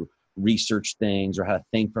know, research things or how to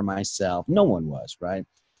think for myself. No one was, right?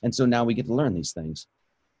 And so now we get to learn these things,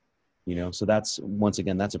 you know, so that's, once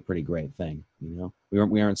again, that's a pretty great thing. You know,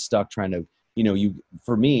 we aren't stuck trying to, you know,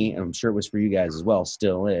 for me, and I'm sure it was for you guys as well,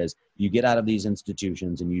 still is, you get out of these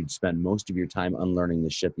institutions and you spend most of your time unlearning the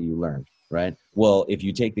shit that you learned. Right. Well, if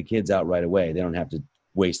you take the kids out right away, they don't have to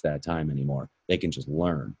waste that time anymore. They can just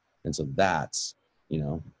learn. And so that's, you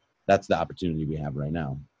know, that's the opportunity we have right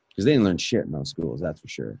now, because they didn't learn shit in those schools. That's for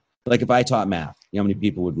sure. Like if I taught math, you know how many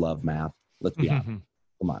people would love math? Let's be honest.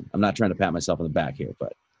 Come on. I'm not trying to pat myself on the back here,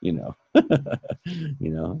 but you know. You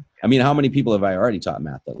know, I mean, how many people have I already taught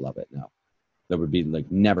math that love it now? That would be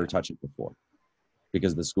like never touch it before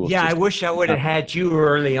because the school. Yeah, I wish I would have had you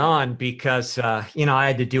early on because, you know, I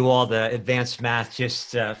had to do all the advanced math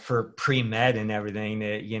just for pre-med and everything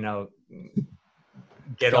to, you know,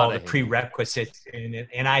 get all the prerequisites in it.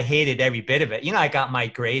 And I hated every bit of it. You know, I got my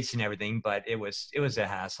grades and everything, but it was a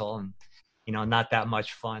hassle and, you know, not that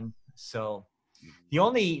much fun. So the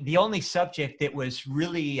only subject that was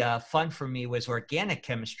really fun for me was organic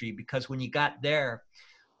chemistry, because when you got there,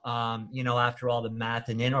 you know, after all the math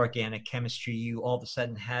and inorganic chemistry, you all of a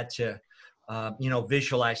sudden had to, you know,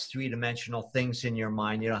 visualize three-dimensional things in your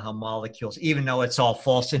mind, you know, how molecules, even though it's all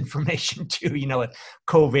false information too, you know, with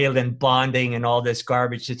covalent bonding and all this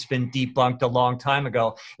garbage that's been debunked a long time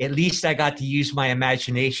ago, at least I got to use my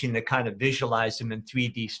imagination to kind of visualize them in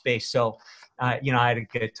 3D space. So, you know, I had a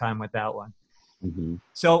good time with that one. Mm-hmm.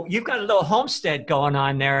 So you've got a little homestead going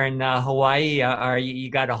on there in Hawaii. You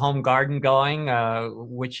got a home garden going?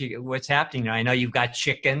 What's happening? I know you've got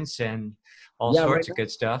chickens and all sorts of good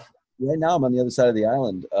stuff. Right now I'm on the other side of the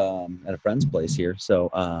island at a friend's place here. So,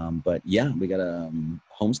 but yeah, we got a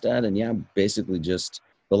homestead, and yeah, basically just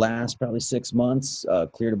the last probably 6 months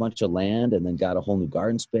cleared a bunch of land and then got a whole new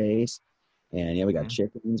garden space. And yeah, we got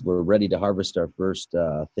chickens. We're ready to harvest our first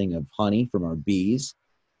thing of honey from our bees.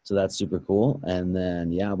 So that's super cool. And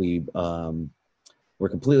then, yeah, we're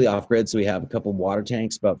completely off grid. So we have a couple water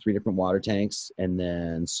tanks, about 3 different water tanks, and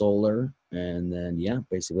then solar. And then, yeah,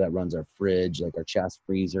 basically that runs our fridge, like our chest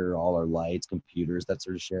freezer, all our lights, computers, that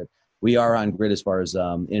sort of shit. We are on grid as far as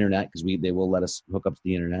internet, because they will let us hook up to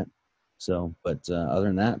the internet. So, but other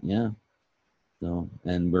than that, yeah. So,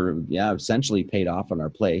 and we're, yeah, essentially paid off on our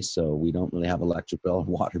place. So we don't really have electric bill,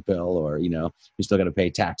 water bill, or, you know, we still got to pay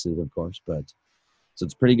taxes, of course, but so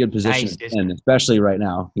it's a pretty good position. Nice. And especially right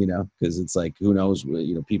now, you know, because it's like, who knows,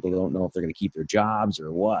 you know, people don't know if they're going to keep their jobs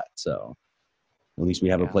or what. So at least we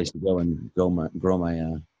have a place to go and grow my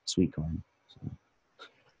sweet corn. So.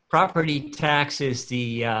 Property tax is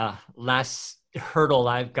the last hurdle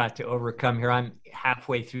I've got to overcome here. I'm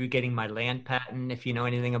halfway through getting my land patent, if you know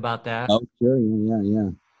anything about that. Oh, sure.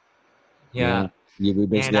 Yeah. And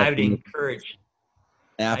I would encourage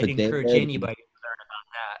anybody to learn about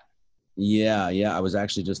that. Yeah. I was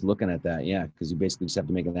actually just looking at that. Yeah, because you basically just have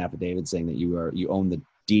to make an affidavit saying that you own the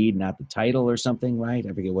deed, not the title or something, right?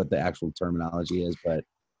 I forget what the actual terminology is, but.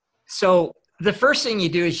 So the first thing you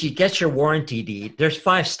do is you get your warranty deed. There's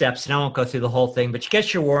 5 steps, and I won't go through the whole thing, but you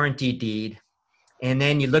get your warranty deed, and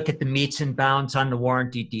then you look at the meets and bounds on the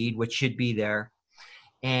warranty deed, which should be there.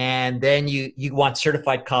 And then you want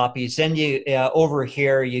certified copies. Then you over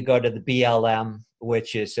here, you go to the BLM,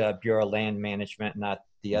 which is Bureau of Land Management, not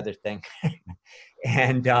the other thing.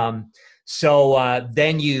 And so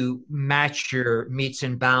then you match your meets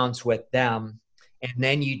and bounds with them. And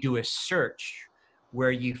then you do a search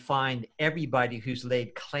where you find everybody who's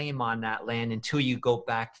laid claim on that land until you go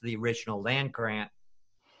back to the original land grant.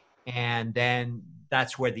 And then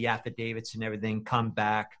that's where the affidavits and everything come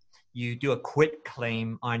back. You do a quit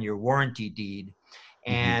claim on your warranty deed,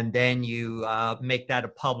 and then you make that a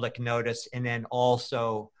public notice, and then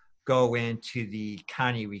also go into the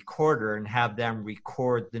county recorder and have them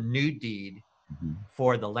record the new deed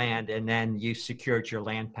for the land, and then you secured your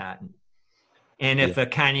land patent. And if a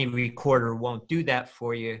county recorder won't do that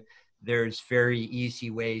for you, there's very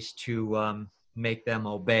easy ways to make them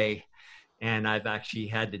obey. And I've actually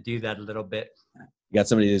had to do that a little bit. You got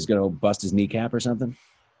somebody who's going to bust his kneecap or something?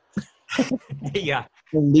 Yeah.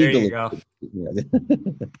 Legally. There you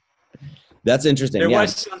go. That's interesting. There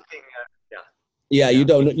was something. Yeah, you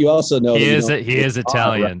don't. You also know he is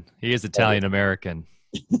Italian. Right? He is Italian American.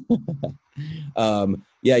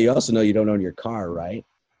 Yeah, you also know you don't own your car, right?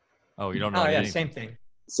 Oh, you don't know. Oh, yeah, anything.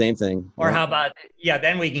 Same thing. Or how about,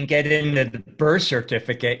 then we can get into the birth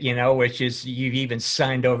certificate, which is you've even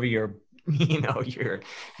signed over your,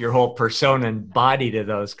 your whole persona and body to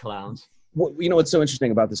those clowns. Well, what's so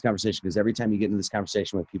interesting about this conversation, because every time you get into this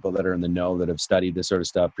conversation with people that are in the know, that have studied this sort of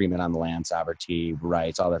stuff, agreement on the land, sovereignty,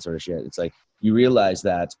 rights, all that sort of shit, it's like you realize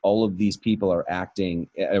that all of these people are acting.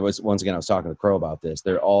 I was talking to Crow about this.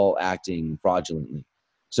 They're all acting fraudulently.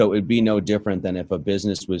 So it'd be no different than if a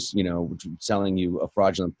business was, selling you a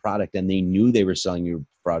fraudulent product and they knew they were selling you a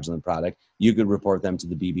fraudulent product. You could report them to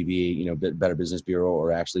the BBB, Better Business Bureau,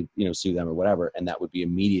 or actually, sue them or whatever. And that would be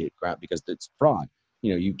immediate ground because it's fraud.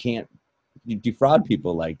 You can't defraud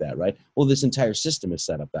people like that, right? Well, this entire system is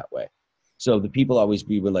set up that way. So the people always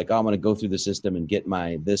be like, oh, I'm going to go through the system and get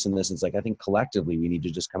my this and this. And it's like, I think collectively we need to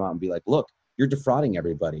just come out and be like, look, you're defrauding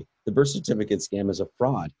everybody. The birth certificate scam is a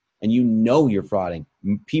fraud. and you know you're frauding.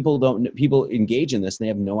 People engage in this and they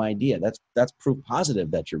have no idea. That's proof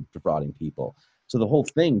positive that you're defrauding people. So the whole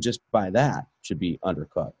thing, just by that, should be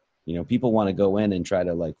undercut. You know, people want to go in and try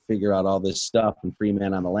to like figure out all this stuff and free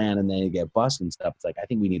man on the land, and then they get busted and stuff. It's like, I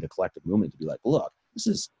think we need a collective movement to be like, look, this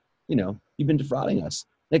is, you know, you've been defrauding us.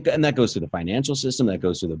 And that goes through the financial system, that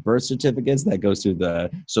goes through the birth certificates, that goes through the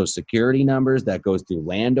social security numbers, that goes through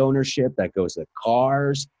land ownership, that goes to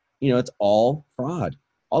cars. You know, it's all fraud,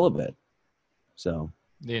 all of it. So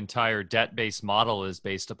the entire debt-based model is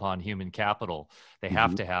based upon human capital. They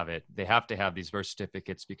have to have it. They have to have these birth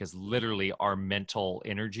certificates because literally our mental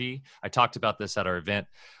energy. I talked about this at our event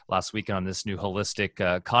last week on this new holistic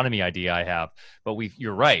economy idea I have. But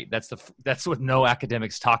you're right. That's what no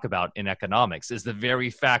academics talk about in economics, is the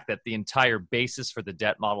very fact that the entire basis for the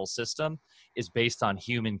debt model system is based on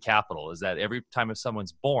human capital. Is that every time if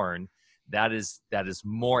someone's born, that is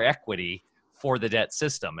more equity for the debt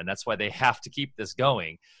system. And that's why they have to keep this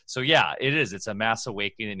going. So yeah, it is. It's a mass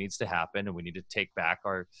awakening that needs to happen. And we need to take back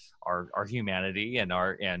our humanity and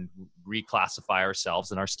reclassify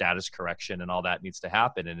ourselves, and our status correction and all that needs to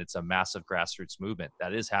happen. And it's a massive grassroots movement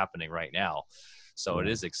that is happening right now. So it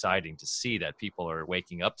is exciting to see that people are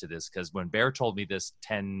waking up to this, because when Bear told me this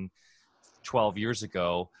 10, 12 years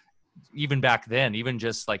ago, even back then, even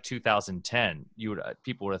just like 2010,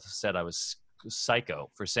 people would have said I was psycho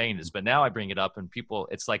for saying this, but now I bring it up and people,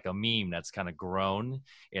 it's like a meme that's kind of grown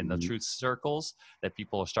in the truth circles that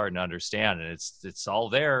people are starting to understand. And it's all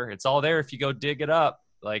there. It's all there if you go dig it up.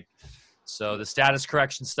 Like, so the status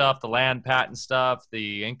correction stuff, the land patent stuff,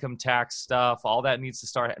 the income tax stuff, all that needs to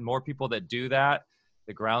start. And more people that do that,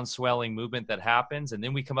 the ground swelling movement that happens, and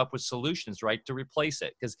then we come up with solutions, right, to replace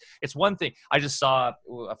it. Because it's one thing. I just saw,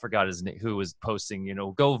 I forgot his name, who was posting, you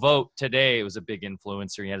know, go vote today. It was a big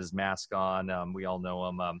influencer. He had his mask on. We all know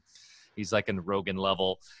him. He's like in Rogan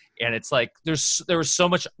level. And it's like there was so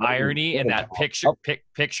much irony in that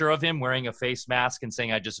picture of him wearing a face mask and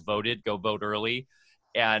saying, I just voted, go vote early.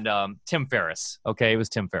 And Tim Ferriss. Okay, it was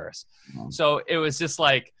Tim Ferriss. So it was just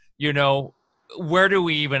like, you know, where do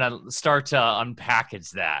we even start to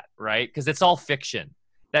unpackage that, right? Because it's all fiction.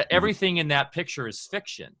 That everything in that picture is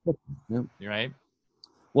fiction, right?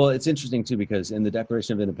 Well, it's interesting too, because in the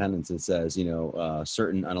Declaration of Independence, it says, you know,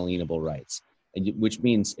 certain unalienable rights, which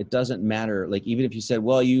means it doesn't matter. Like, even if you said,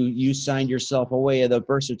 well, you signed yourself away, the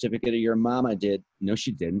birth certificate of your mama did. No,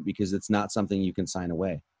 she didn't, because it's not something you can sign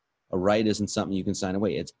away. A right isn't something you can sign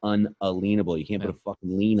away. It's unalienable. You can't put a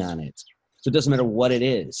fucking lien on it. So it doesn't matter what it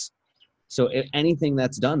is. So if anything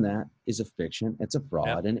that's done that is a fiction, it's a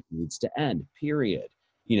fraud, and it needs to end, period.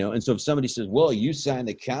 You know, and so if somebody says, well, you signed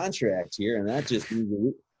the contract here, and that just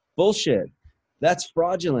means bullshit. That's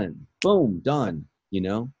fraudulent. Boom, done, you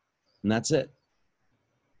know, and that's it.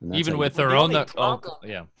 And that's even with their own,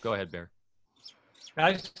 go ahead, Bear.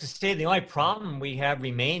 I was to say the only problem we have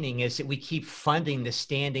remaining is that we keep funding the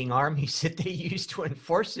standing armies that they use to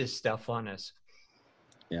enforce this stuff on us.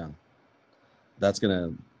 Yeah, that's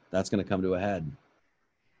gonna come to a head.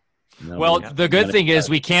 Well, the good thing is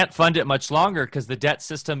we can't fund it much longer, because the debt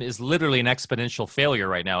system is literally an exponential failure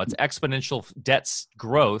right now. It's exponential debts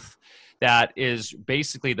growth that is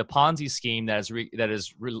basically the Ponzi scheme that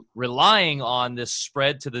is relying on this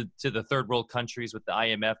spread to the third world countries with the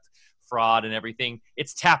IMF fraud and everything.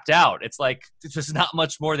 It's tapped out. It's like there's just not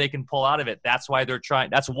much more they can pull out of it. That's why they're trying.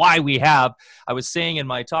 That's why we have. I was saying in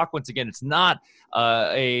my talk, once again, it's not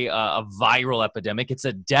a viral epidemic. It's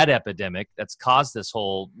a debt epidemic that's caused this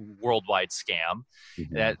whole worldwide scam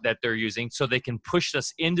that they're using, so they can push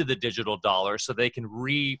us into the digital dollar, so they can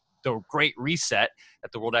the great reset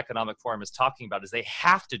that the World Economic Forum is talking about. Is they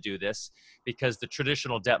have to do this because the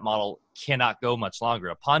traditional debt model cannot go much longer.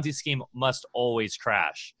 A Ponzi scheme must always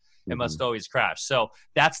crash. It must always crash. So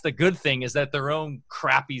that's the good thing, is that their own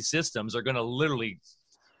crappy systems are going to literally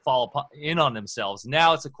fall in on themselves.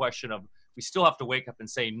 Now it's a question of, we still have to wake up and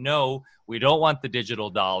say, no, we don't want the digital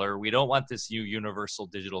dollar. We don't want this new universal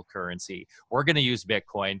digital currency. We're going to use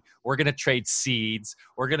Bitcoin. We're going to trade seeds.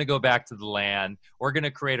 We're going to go back to the land. We're going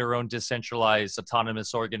to create our own decentralized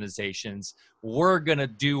autonomous organizations. We're going to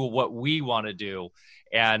do what we want to do.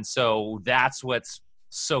 And so that's what's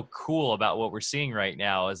so cool about what we're seeing right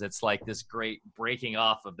now, is it's like this great breaking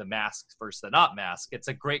off of the mask versus the not mask. It's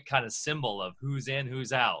a great kind of symbol of who's in,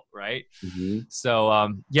 who's out, right? So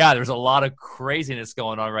there's a lot of craziness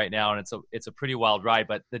going on right now, and it's a pretty wild ride,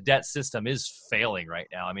 but the debt system is failing right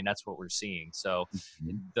now. I mean, that's what we're seeing. So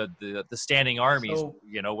the standing armies,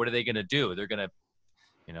 you know, what are they going to do? They're going to,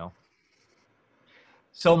 you know.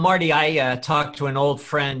 So, Marty, I talked to an old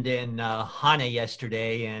friend in Hana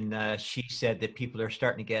yesterday, and she said that people are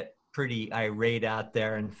starting to get pretty irate out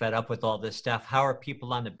there and fed up with all this stuff. How are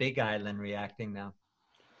people on the Big Island reacting now?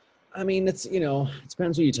 I mean, it's, you know, it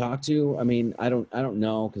depends who you talk to. I mean, I don't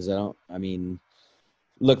know, because I mean,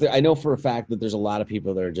 look, I know for a fact that there's a lot of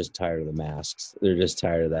people that are just tired of the masks. They're just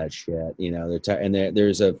tired of that shit. You know, they're tired, and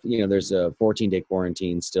there's a 14-day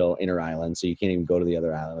quarantine still inter-island, so you can't even go to the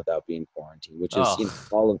other island without being quarantined, which is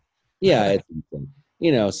all of, yeah, it's insane.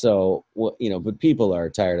 You know, so but people are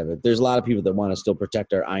tired of it. There's a lot of people that want to still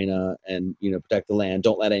protect our INA and protect the land,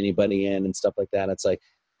 don't let anybody in and stuff like that. It's like,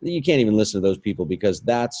 you can't even listen to those people, because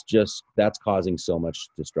that's causing so much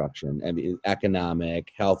destruction. I mean,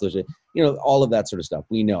 economic, health, all of that sort of stuff.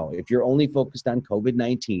 We know if you're only focused on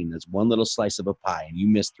COVID-19, that's one little slice of a pie, and you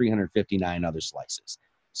miss 359 other slices.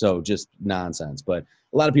 So just nonsense. But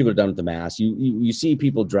a lot of people are done with the mask. You see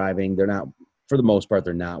people driving, they're not, for the most part,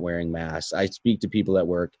 they're not wearing masks. I speak to people at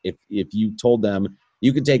work. If you told them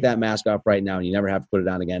you could take that mask off right now and you never have to put it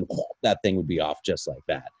on again, that thing would be off just like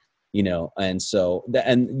that. And so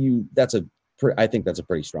I think that's a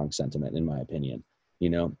pretty strong sentiment, in my opinion.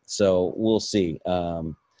 So we'll see.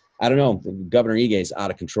 I don't know. Governor Ige is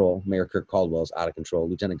out of control. Mayor Kirk Caldwell is out of control.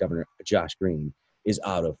 Lieutenant Governor Josh Green is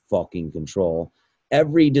out of fucking control.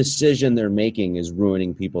 Every decision they're making is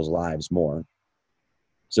ruining people's lives more.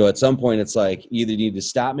 So at some point, it's like, either you need to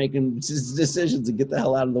stop making decisions and get the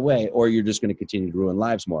hell out of the way, or you're just going to continue to ruin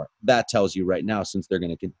lives more. That tells you right now, since they're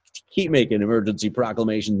going to keep making emergency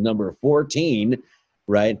proclamation number 14,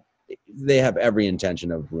 right? They have every intention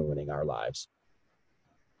of ruining our lives,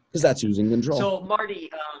 because that's who's in control. So, Marty,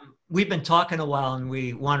 we've been talking a while, and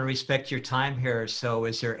we want to respect your time here. So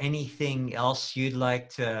is there anything else you'd like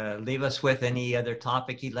to leave us with? Any other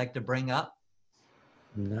topic you'd like to bring up?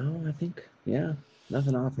 No, I think, yeah.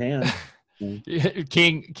 Nothing offhand.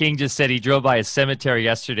 King just said he drove by a cemetery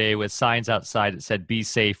yesterday with signs outside that said "Be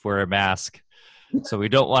safe, wear a mask." So we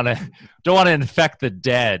don't want to infect the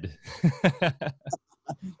dead.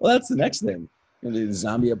 Well, that's the next thing. The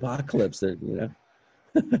zombie apocalypse. I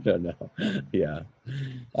don't know. Yeah.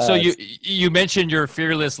 So you mentioned your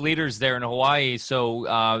fearless leaders there in Hawaii.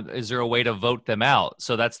 So is there a way to vote them out?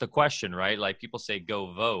 So that's the question, right? Like, people say,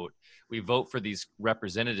 go vote. We vote for these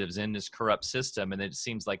representatives in this corrupt system, and it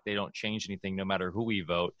seems like they don't change anything no matter who we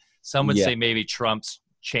vote. Some would say maybe Trump's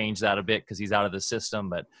changed that a bit because he's out of the system,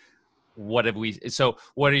 but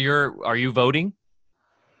are you voting?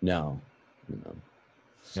 No.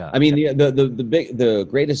 Yeah. I mean, the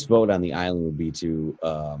greatest vote on the island would be to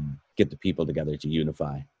get the people together to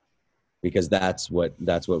unify, because that's what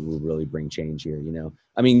will really bring change here.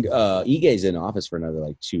 I mean, Ige's in office for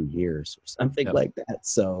another 2 years or something like that.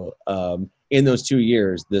 So in those 2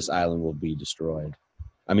 years, this island will be destroyed.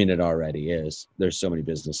 I mean, it already is. There's so many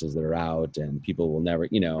businesses that are out, and people will never,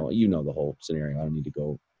 the whole scenario. I don't need to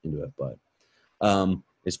go into it, but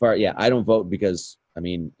I don't vote because, I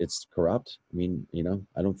mean, it's corrupt. I mean,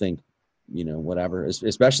 I don't think, whatever,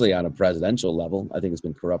 especially on a presidential level. I think it's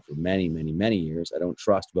been corrupt for many, many, many years. I don't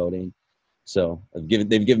trust voting. So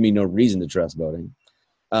they've given me no reason to trust voting.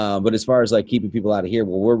 But as far as keeping people out of here,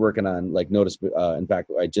 well, we're working on notice. In fact,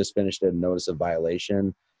 I just finished a notice of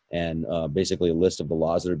violation, and basically a list of the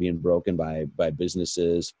laws that are being broken by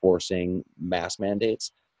businesses forcing mask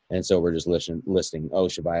mandates. And so we're just listing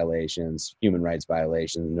OSHA violations, human rights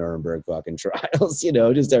violations, Nuremberg fucking trials,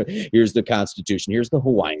 here's the Constitution, here's the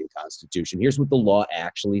Hawaiian Constitution, here's what the law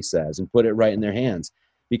actually says, and put it right in their hands.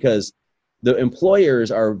 Because the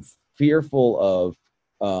employers are fearful of,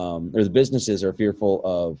 or the businesses are fearful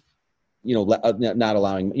of, not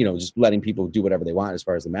allowing, just letting people do whatever they want as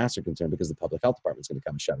far as the masks are concerned, because the public health department is going to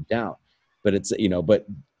come and shut them down. But it's, but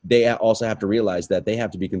they also have to realize that they have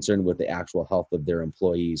to be concerned with the actual health of their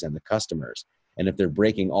employees and the customers. And if they're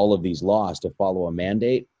breaking all of these laws to follow a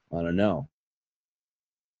mandate, I don't know.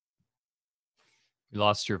 You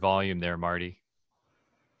lost your volume there, Marty,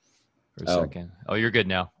 for a second. Oh, you're good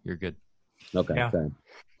now. You're good. Okay. Yeah. Fine.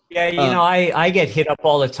 Yeah, I get hit up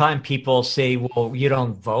all the time. People say, well, you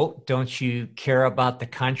don't vote. Don't you care about the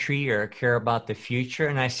country or care about the future?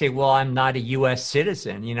 And I say, well, I'm not a U.S.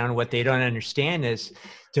 citizen. And what they don't understand is,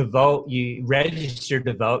 to vote, you register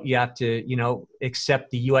to vote. You have to,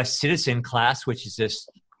 accept the U.S. citizen class, which is this,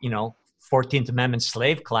 14th Amendment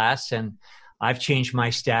slave class. And I've changed my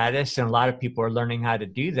status, and a lot of people are learning how to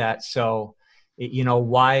do that. So,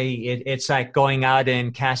 it's like going out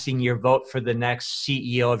and casting your vote for the next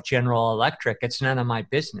CEO of General Electric. It's none of my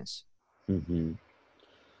business. Mm-hmm.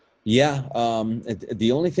 Yeah.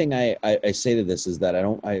 The only thing I say to this is that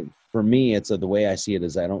for me, it's the way I see it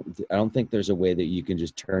is I don't think there's a way that you can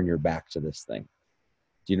just turn your back to this thing.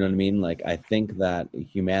 Do you know what I mean? I think that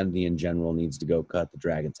humanity in general needs to go cut the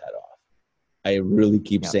dragon's head off. I really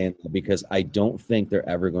keep Yeah. saying that because I don't think they're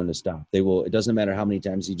ever going to stop. They will. It doesn't matter how many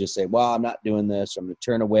times you just say, well, I'm not doing this, or I'm going to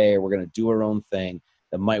turn away, or we're going to do our own thing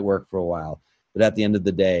that might work for a while. But at the end of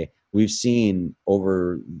the day, we've seen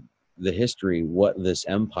over the history what this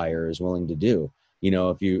empire is willing to do.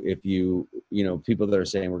 People that are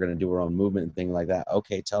saying we're going to do our own movement and things like that.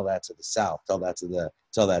 Okay, tell that to the South. Tell that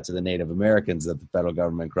to the Native Americans that the federal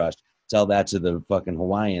government crushed. Tell that to the fucking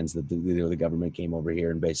Hawaiians that the government came over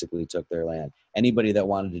here and basically took their land. Anybody that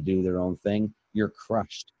wanted to do their own thing, you're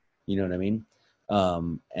crushed. You know what I mean?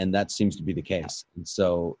 And that seems to be the case. And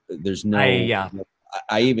so there's no.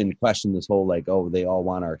 I even question this whole like, oh, they all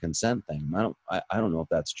want our consent thing. I don't know if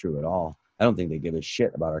that's true at all. I don't think they give a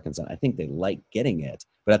shit about our consent. I think they like getting it.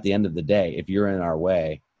 But at the end of the day, if you're in our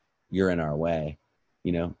way, you're in our way.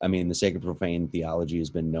 I mean, the sacred profane theology has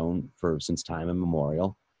been known since time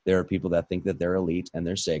immemorial. There are people that think that they're elite and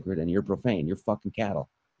they're sacred, and you're profane. You're fucking cattle.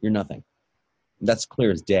 You're nothing. That's clear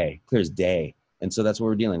as day. And so that's what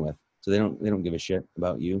we're dealing with. So they don't give a shit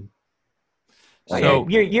about you. So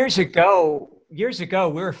years ago,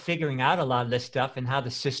 we were figuring out a lot of this stuff and how the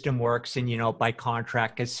system works, and by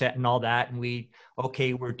contract cassette and all that. And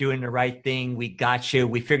we're doing the right thing. We got you.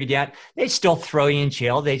 We figured you out. They'd still throw you in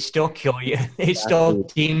jail. They'd still kill you. They still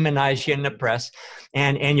demonize you in the press.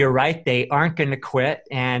 And you're right. They aren't going to quit.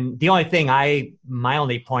 And the only thing my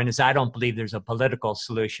only point is I don't believe there's a political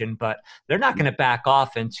solution, but they're not going to back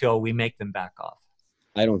off until we make them back off.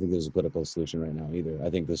 I don't think there's a political solution right now either. I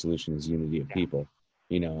think the solution is unity of people.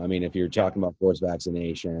 I mean, if you're talking about forced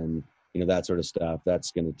vaccination, that sort of stuff,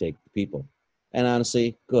 that's going to take the people. And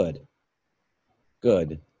honestly, good.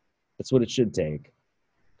 That's what it should take.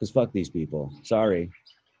 Because fuck these people. Sorry.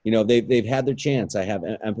 They've had their chance. I have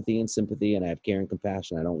empathy and sympathy, and I have care and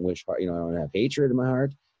compassion. I don't I don't have hatred in my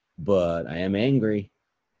heart, but I am angry.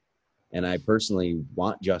 And I personally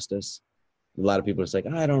want justice. A lot of people are like,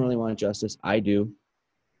 I don't really want justice. I do.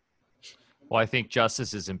 Well, I think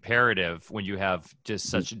justice is imperative when you have just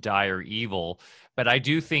such dire evil. But I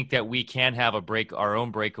do think that we can have our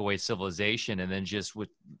own breakaway civilization, and then just with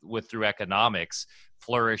through economics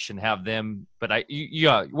flourish and have them. But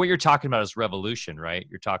what you're talking about is revolution, right?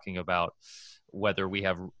 You're talking about whether we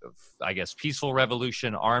have, I guess, peaceful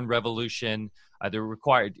revolution, armed revolution. They're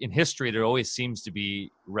required in history. There always seems to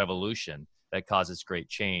be revolution that causes great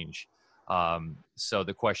change. So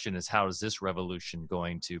the question is, how is this revolution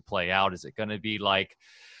going to play out? Is it going to be like,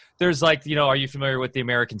 there's like, are you familiar with the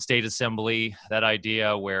American State Assembly, that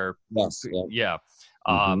idea where, yes, yeah.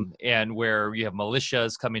 And where you have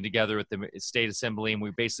militias coming together with the state assembly, and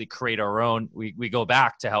we basically create our own, we go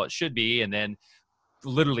back to how it should be, and then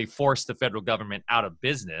literally force the federal government out of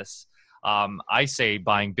business. I say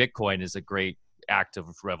buying Bitcoin is a great act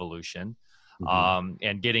of revolution.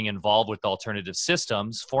 And getting involved with alternative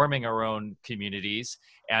systems, forming our own communities,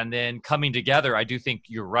 and then coming together. I do think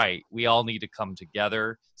you're right. We all need to come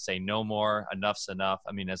together, say no more, enough's enough.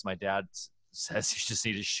 I mean, as my dad says, you just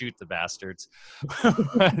need to shoot the bastards.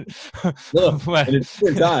 Look, and it's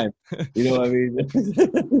good time. You know what I mean?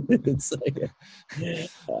 It's like,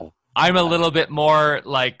 I'm a little bit more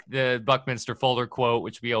like the Buckminster Fuller quote,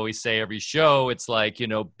 which we always say every show. It's like,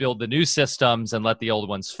 build the new systems and let the old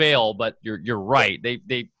ones fail. But you're right.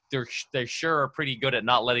 They sure are pretty good at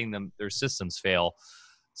not letting their systems fail.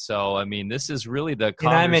 So, I mean, this is really the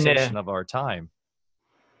conversation of our time.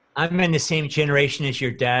 I'm in the same generation as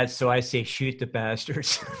your dad, so I say shoot the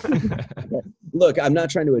bastards. Look, I'm not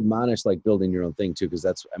trying to admonish like building your own thing too,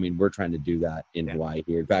 because we're trying to do that in Hawaii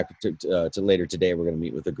here. In fact, to later today, we're going to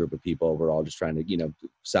meet with a group of people. We're all just trying to,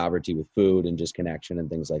 sovereignty with food and just connection and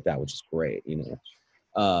things like that, which is great,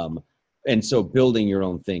 And so building your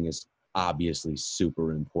own thing is obviously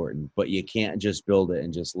super important, but you can't just build it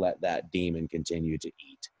and just let that demon continue to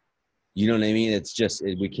eat. You know what I mean? It's just,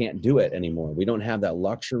 we can't do it anymore. We don't have that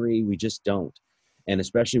luxury. We just don't. And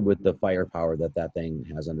especially with the firepower that thing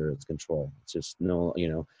has under its control. It's just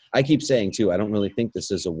I keep saying too, I don't really think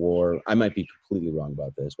this is a war. I might be completely wrong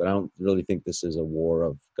about this, but I don't really think this is a war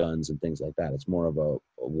of guns and things like that. It's more of a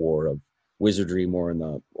war of wizardry, more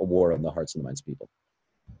a war of the hearts and the minds of people.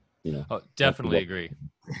 Oh, definitely agree.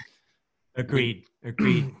 Agreed.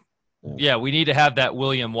 Yeah, we need to have that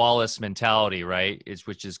William Wallace mentality, right?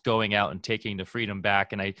 Which is going out and taking the freedom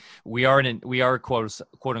back. And we are quote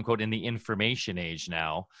unquote in the information age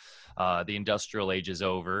now. The industrial age is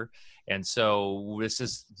over, and so this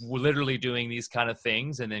is literally doing these kind of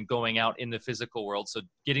things, and then going out in the physical world. So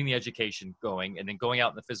getting the education going, and then going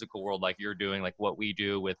out in the physical world, like you're doing, like what we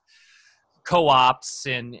do with co-ops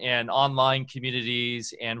and online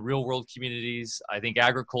communities and real world communities. I think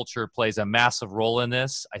agriculture plays a massive role in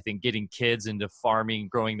this. I think getting kids into farming,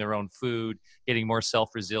 growing their own food, getting more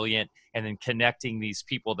self-resilient, and then connecting these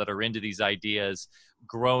people that are into these ideas,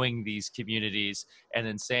 growing these communities, and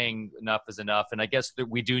then saying enough is enough. And I guess that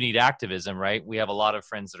we do need activism, right? We have a lot of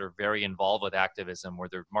friends that are very involved with activism, where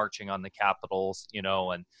they're marching on the capitals,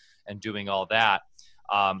 and doing all that.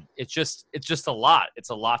 It's just a lot. It's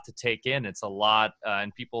a lot to take in. It's a lot,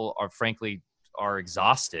 and people are frankly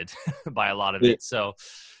exhausted by a lot of it. So,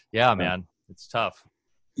 yeah, man, it's tough.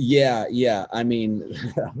 Yeah. I mean,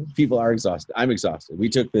 people are exhausted. I'm exhausted. We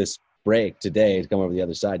took this break today to come over the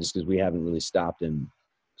other side just because we haven't really stopped in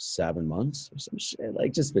 7 months or some shit.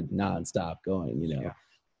 Like just been nonstop going, Yeah.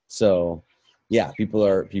 So, yeah, people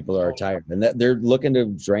are tired, and they're looking to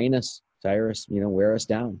drain us, tire us, wear us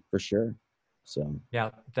down for sure. So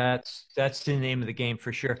yeah, that's the name of the game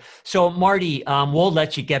for sure. So Marty, we'll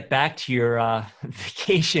let you get back to your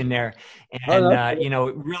vacation there, and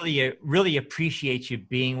really appreciate you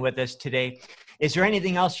being with us today. Is there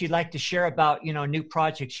anything else you'd like to share about new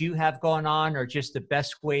projects you have going on, or just the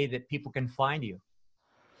best way that people can find you?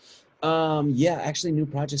 Yeah, actually, new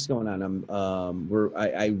projects going on.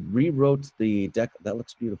 I rewrote the deck. That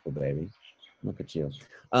looks beautiful, baby. Look at you.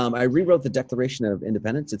 I rewrote the Declaration of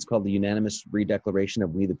Independence. It's called the Unanimous Redeclaration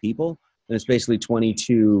of We the People. And it's basically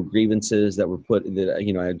 22 grievances that were put that,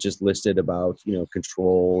 I just listed about,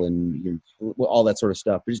 control and all that sort of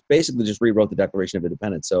stuff. But basically just rewrote the Declaration of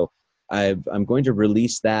Independence. So I'm going to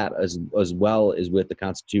release that as well as with the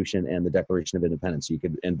Constitution and the Declaration of Independence.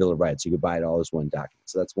 And Bill of Rights. You could buy it all as one document.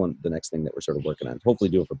 So that's the next thing that we're sort of working on.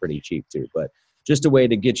 Hopefully do it for pretty cheap too. But just a way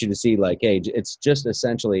to get you to see like, hey, it's just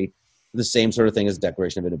essentially the same sort of thing as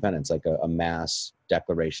Declaration of Independence, like a mass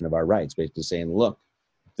declaration of our rights, basically saying, look,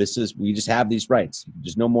 we just have these rights.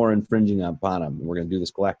 There's no more infringing upon them. And we're going to do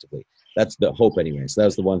this collectively. That's the hope anyway. So that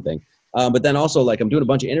was the one thing. But then also like I'm doing a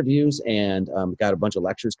bunch of interviews and got a bunch of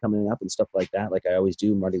lectures coming up and stuff like that. Like I always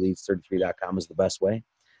do. MartyLeeds33.com is the best way.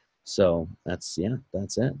 So that's it.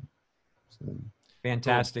 So.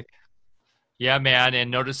 Fantastic. Yeah, man.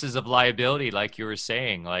 And notices of liability, like you were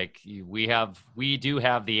saying, like we do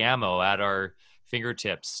have the ammo at our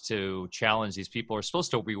fingertips to challenge these people who are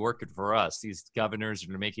supposed to be working for us. These governors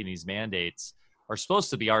that are making these mandates are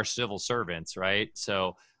supposed to be our civil servants, right?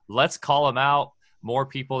 So let's call them out. More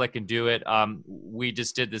people that can do it. We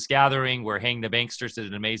just did this gathering where Hang the Banksters did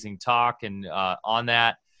an amazing talk and on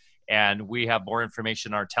that. And we have more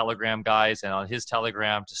information on our Telegram guys and on his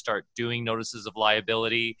Telegram to start doing notices of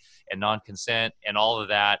liability and non-consent and all of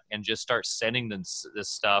that, and just start sending them this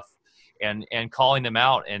stuff and calling them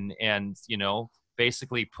out and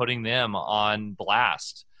basically putting them on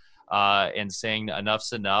blast and saying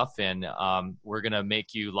enough's enough, and we're going to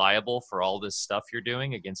make you liable for all this stuff you're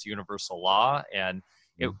doing against universal law. And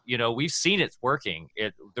we've seen it working.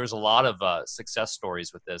 There's a lot of success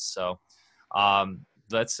stories with this. So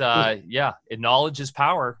let's knowledge is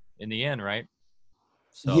power in the end, right?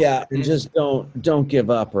 So yeah, and just don't give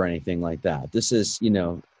up or anything like that. This is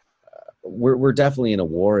we're definitely in a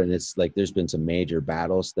war, and it's like there's been some major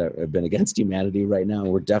battles that have been against humanity right now.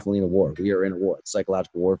 We're definitely in a war. We are in a war. It's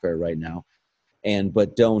psychological warfare right now.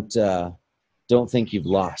 But don't think you've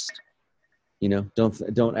lost.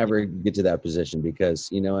 Don't ever get to that position, because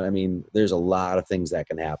there's a lot of things that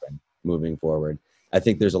can happen moving forward. I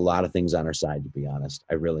think there's a lot of things on our side, to be honest.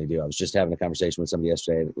 I really do. I was just having a conversation with somebody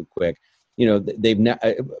yesterday, quick.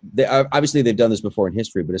 Obviously they've done this before in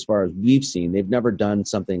history, but as far as we've seen, they've never done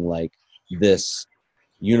something like this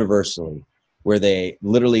universally, where they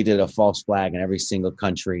literally did a false flag in every single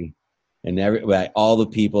country and all the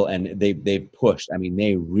people, and they pushed. I mean,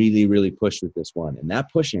 they really, really pushed with this one, and that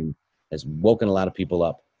pushing has woken a lot of people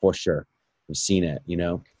up for sure. We've seen it,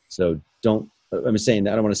 So I'm saying,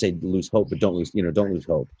 I don't want to say lose hope, but don't lose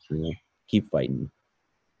hope. Keep fighting.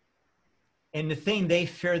 And the thing they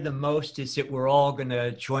fear the most is that we're all going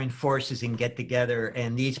to join forces and get together.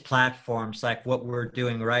 And these platforms, like what we're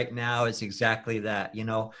doing right now, is exactly that.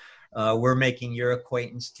 We're making your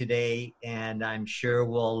acquaintance today, and I'm sure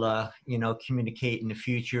we'll, communicate in the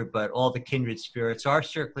future. But all the kindred spirits are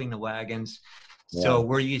circling the wagons. Yeah. So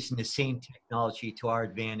we're using the same technology to our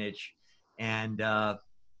advantage. And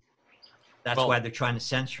that's why they're trying to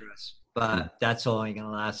censor us. But that's only going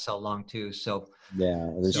to last so long, too. So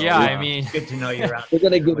I mean, it's good to know you're out. They're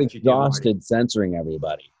going to get exhausted censoring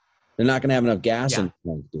everybody. They're not going to have enough gas in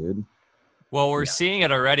the tank, dude. Well, we're seeing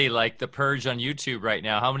it already, like The Purge on YouTube right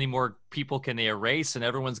now. How many more people can they erase, and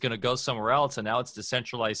everyone's going to go somewhere else? And now it's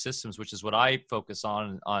decentralized systems, which is what I focus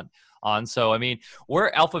on. So, I mean, we're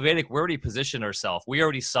Alpha Vedic. We already positioned ourselves. We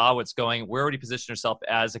already saw what's going. We already positioned ourselves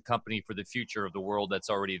as a company for the future of the world that's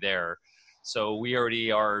already there. So we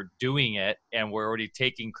already are doing it, and we're already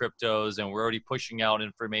taking cryptos, and we're already pushing out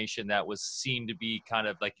information that was seen to be kind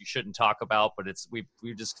of like you shouldn't talk about, but we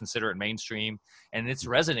just consider it mainstream, and it's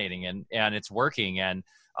resonating and it's working. And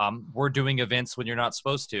we're doing events when you're not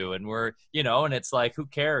supposed to, and we're, you know, and it's like, who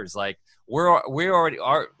cares? Like we already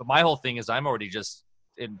are. My whole thing is I'm already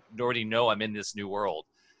already know I'm in this new world.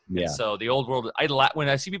 Yeah. And so the old world, when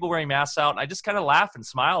I see people wearing masks out, I just kind of laugh and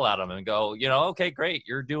smile at them and go, you know, okay, great,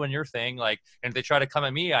 you're doing your thing. Like, and if they try to come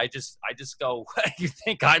at me, I just go, you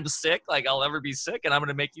think I'm sick? Like I'll ever be sick, and I'm going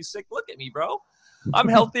to make you sick? Look at me, bro. I'm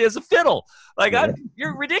healthy as a fiddle. Like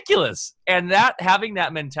you're ridiculous. And having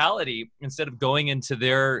that mentality instead of going into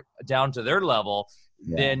down to their level,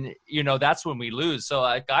 then, you know, that's when we lose. So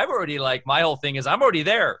like, I've already, like, my whole thing is I'm already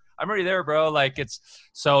there, bro. Like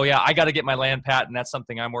so yeah, I got to get my land patent. That's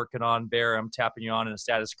something I'm working on, Bear. I'm tapping you on in a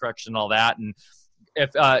status correction and all that. And if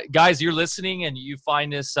guys, you're listening and you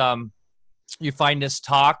find this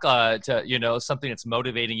talk to, you know, something that's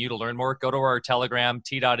motivating you to learn more, go to our Telegram,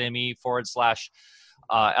 t.me/Alpha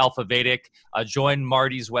Vedic. Join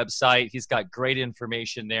Marty's website. He's got great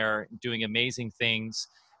information there, doing amazing things.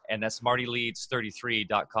 And that's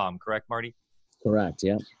martyleads33.com. Correct, Marty? Correct.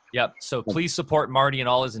 Yeah. Yep. So please support Marty in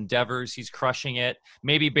all his endeavors. He's crushing it.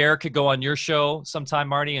 Maybe Bear could go on your show sometime,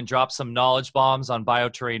 Marty, and drop some knowledge bombs on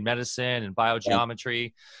bioterrain medicine and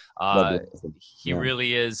biogeometry. He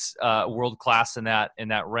really is world class in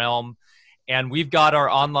that realm. And we've got our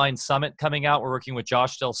online summit coming out. We're working with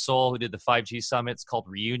Josh Del Sol, who did the 5G summit. It's called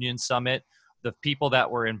Reunion Summit. The people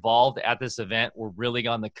that were involved at this event were really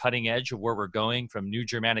on the cutting edge of where we're going, from new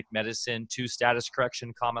Germanic medicine to status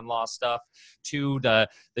correction, common law stuff, to the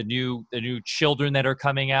new children that are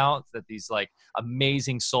coming out, that these like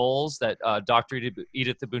amazing souls that Dr.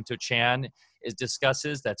 Edith Ubuntu Chan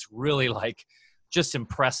discusses. That's really like just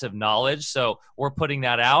impressive knowledge. So we're putting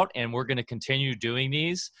that out, and we're going to continue doing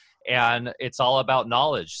these, and it's all about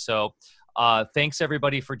knowledge. So thanks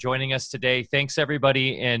everybody for joining us today. Thanks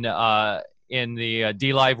everybody in the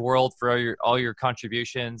DLive world for all your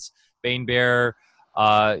contributions. Bane Bear,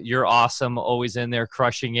 you're awesome, always in there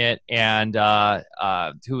crushing it. And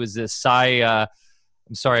who is this? I'm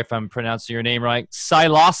sorry if I'm pronouncing your name right.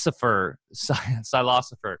 Silosopher.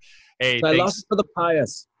 Hey, thanks for the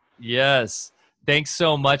pious. Yes. Thanks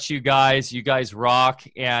so much, you guys. You guys rock.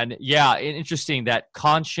 And yeah, interesting that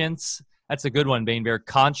conscience. That's a good one, Bane Bear.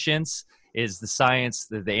 Conscience is the science,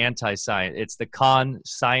 the anti-science. It's the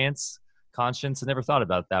science. Conscience. I never thought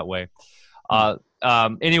about it that way.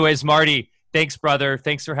 Anyways, Marty, thanks, brother.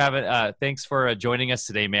 Thanks for joining us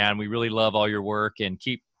today, man. We really love all your work, and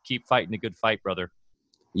keep fighting a good fight, brother.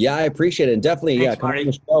 Yeah, I appreciate it. And definitely, thanks, come on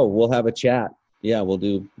the show. We'll have a chat. Yeah, we'll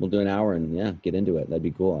do an hour and get into it. That'd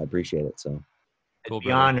be cool. I appreciate it. So cool,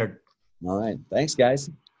 be honored. All right. Thanks, guys.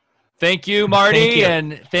 Thank you, Marty. Thank you.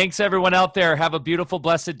 And thanks everyone out there. Have a beautiful,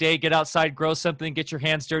 blessed day. Get outside, grow something, get your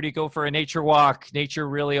hands dirty, go for a nature walk. Nature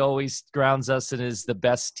really always grounds us and is the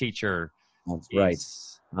best teacher. That's right.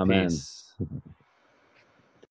 Amen. Peace.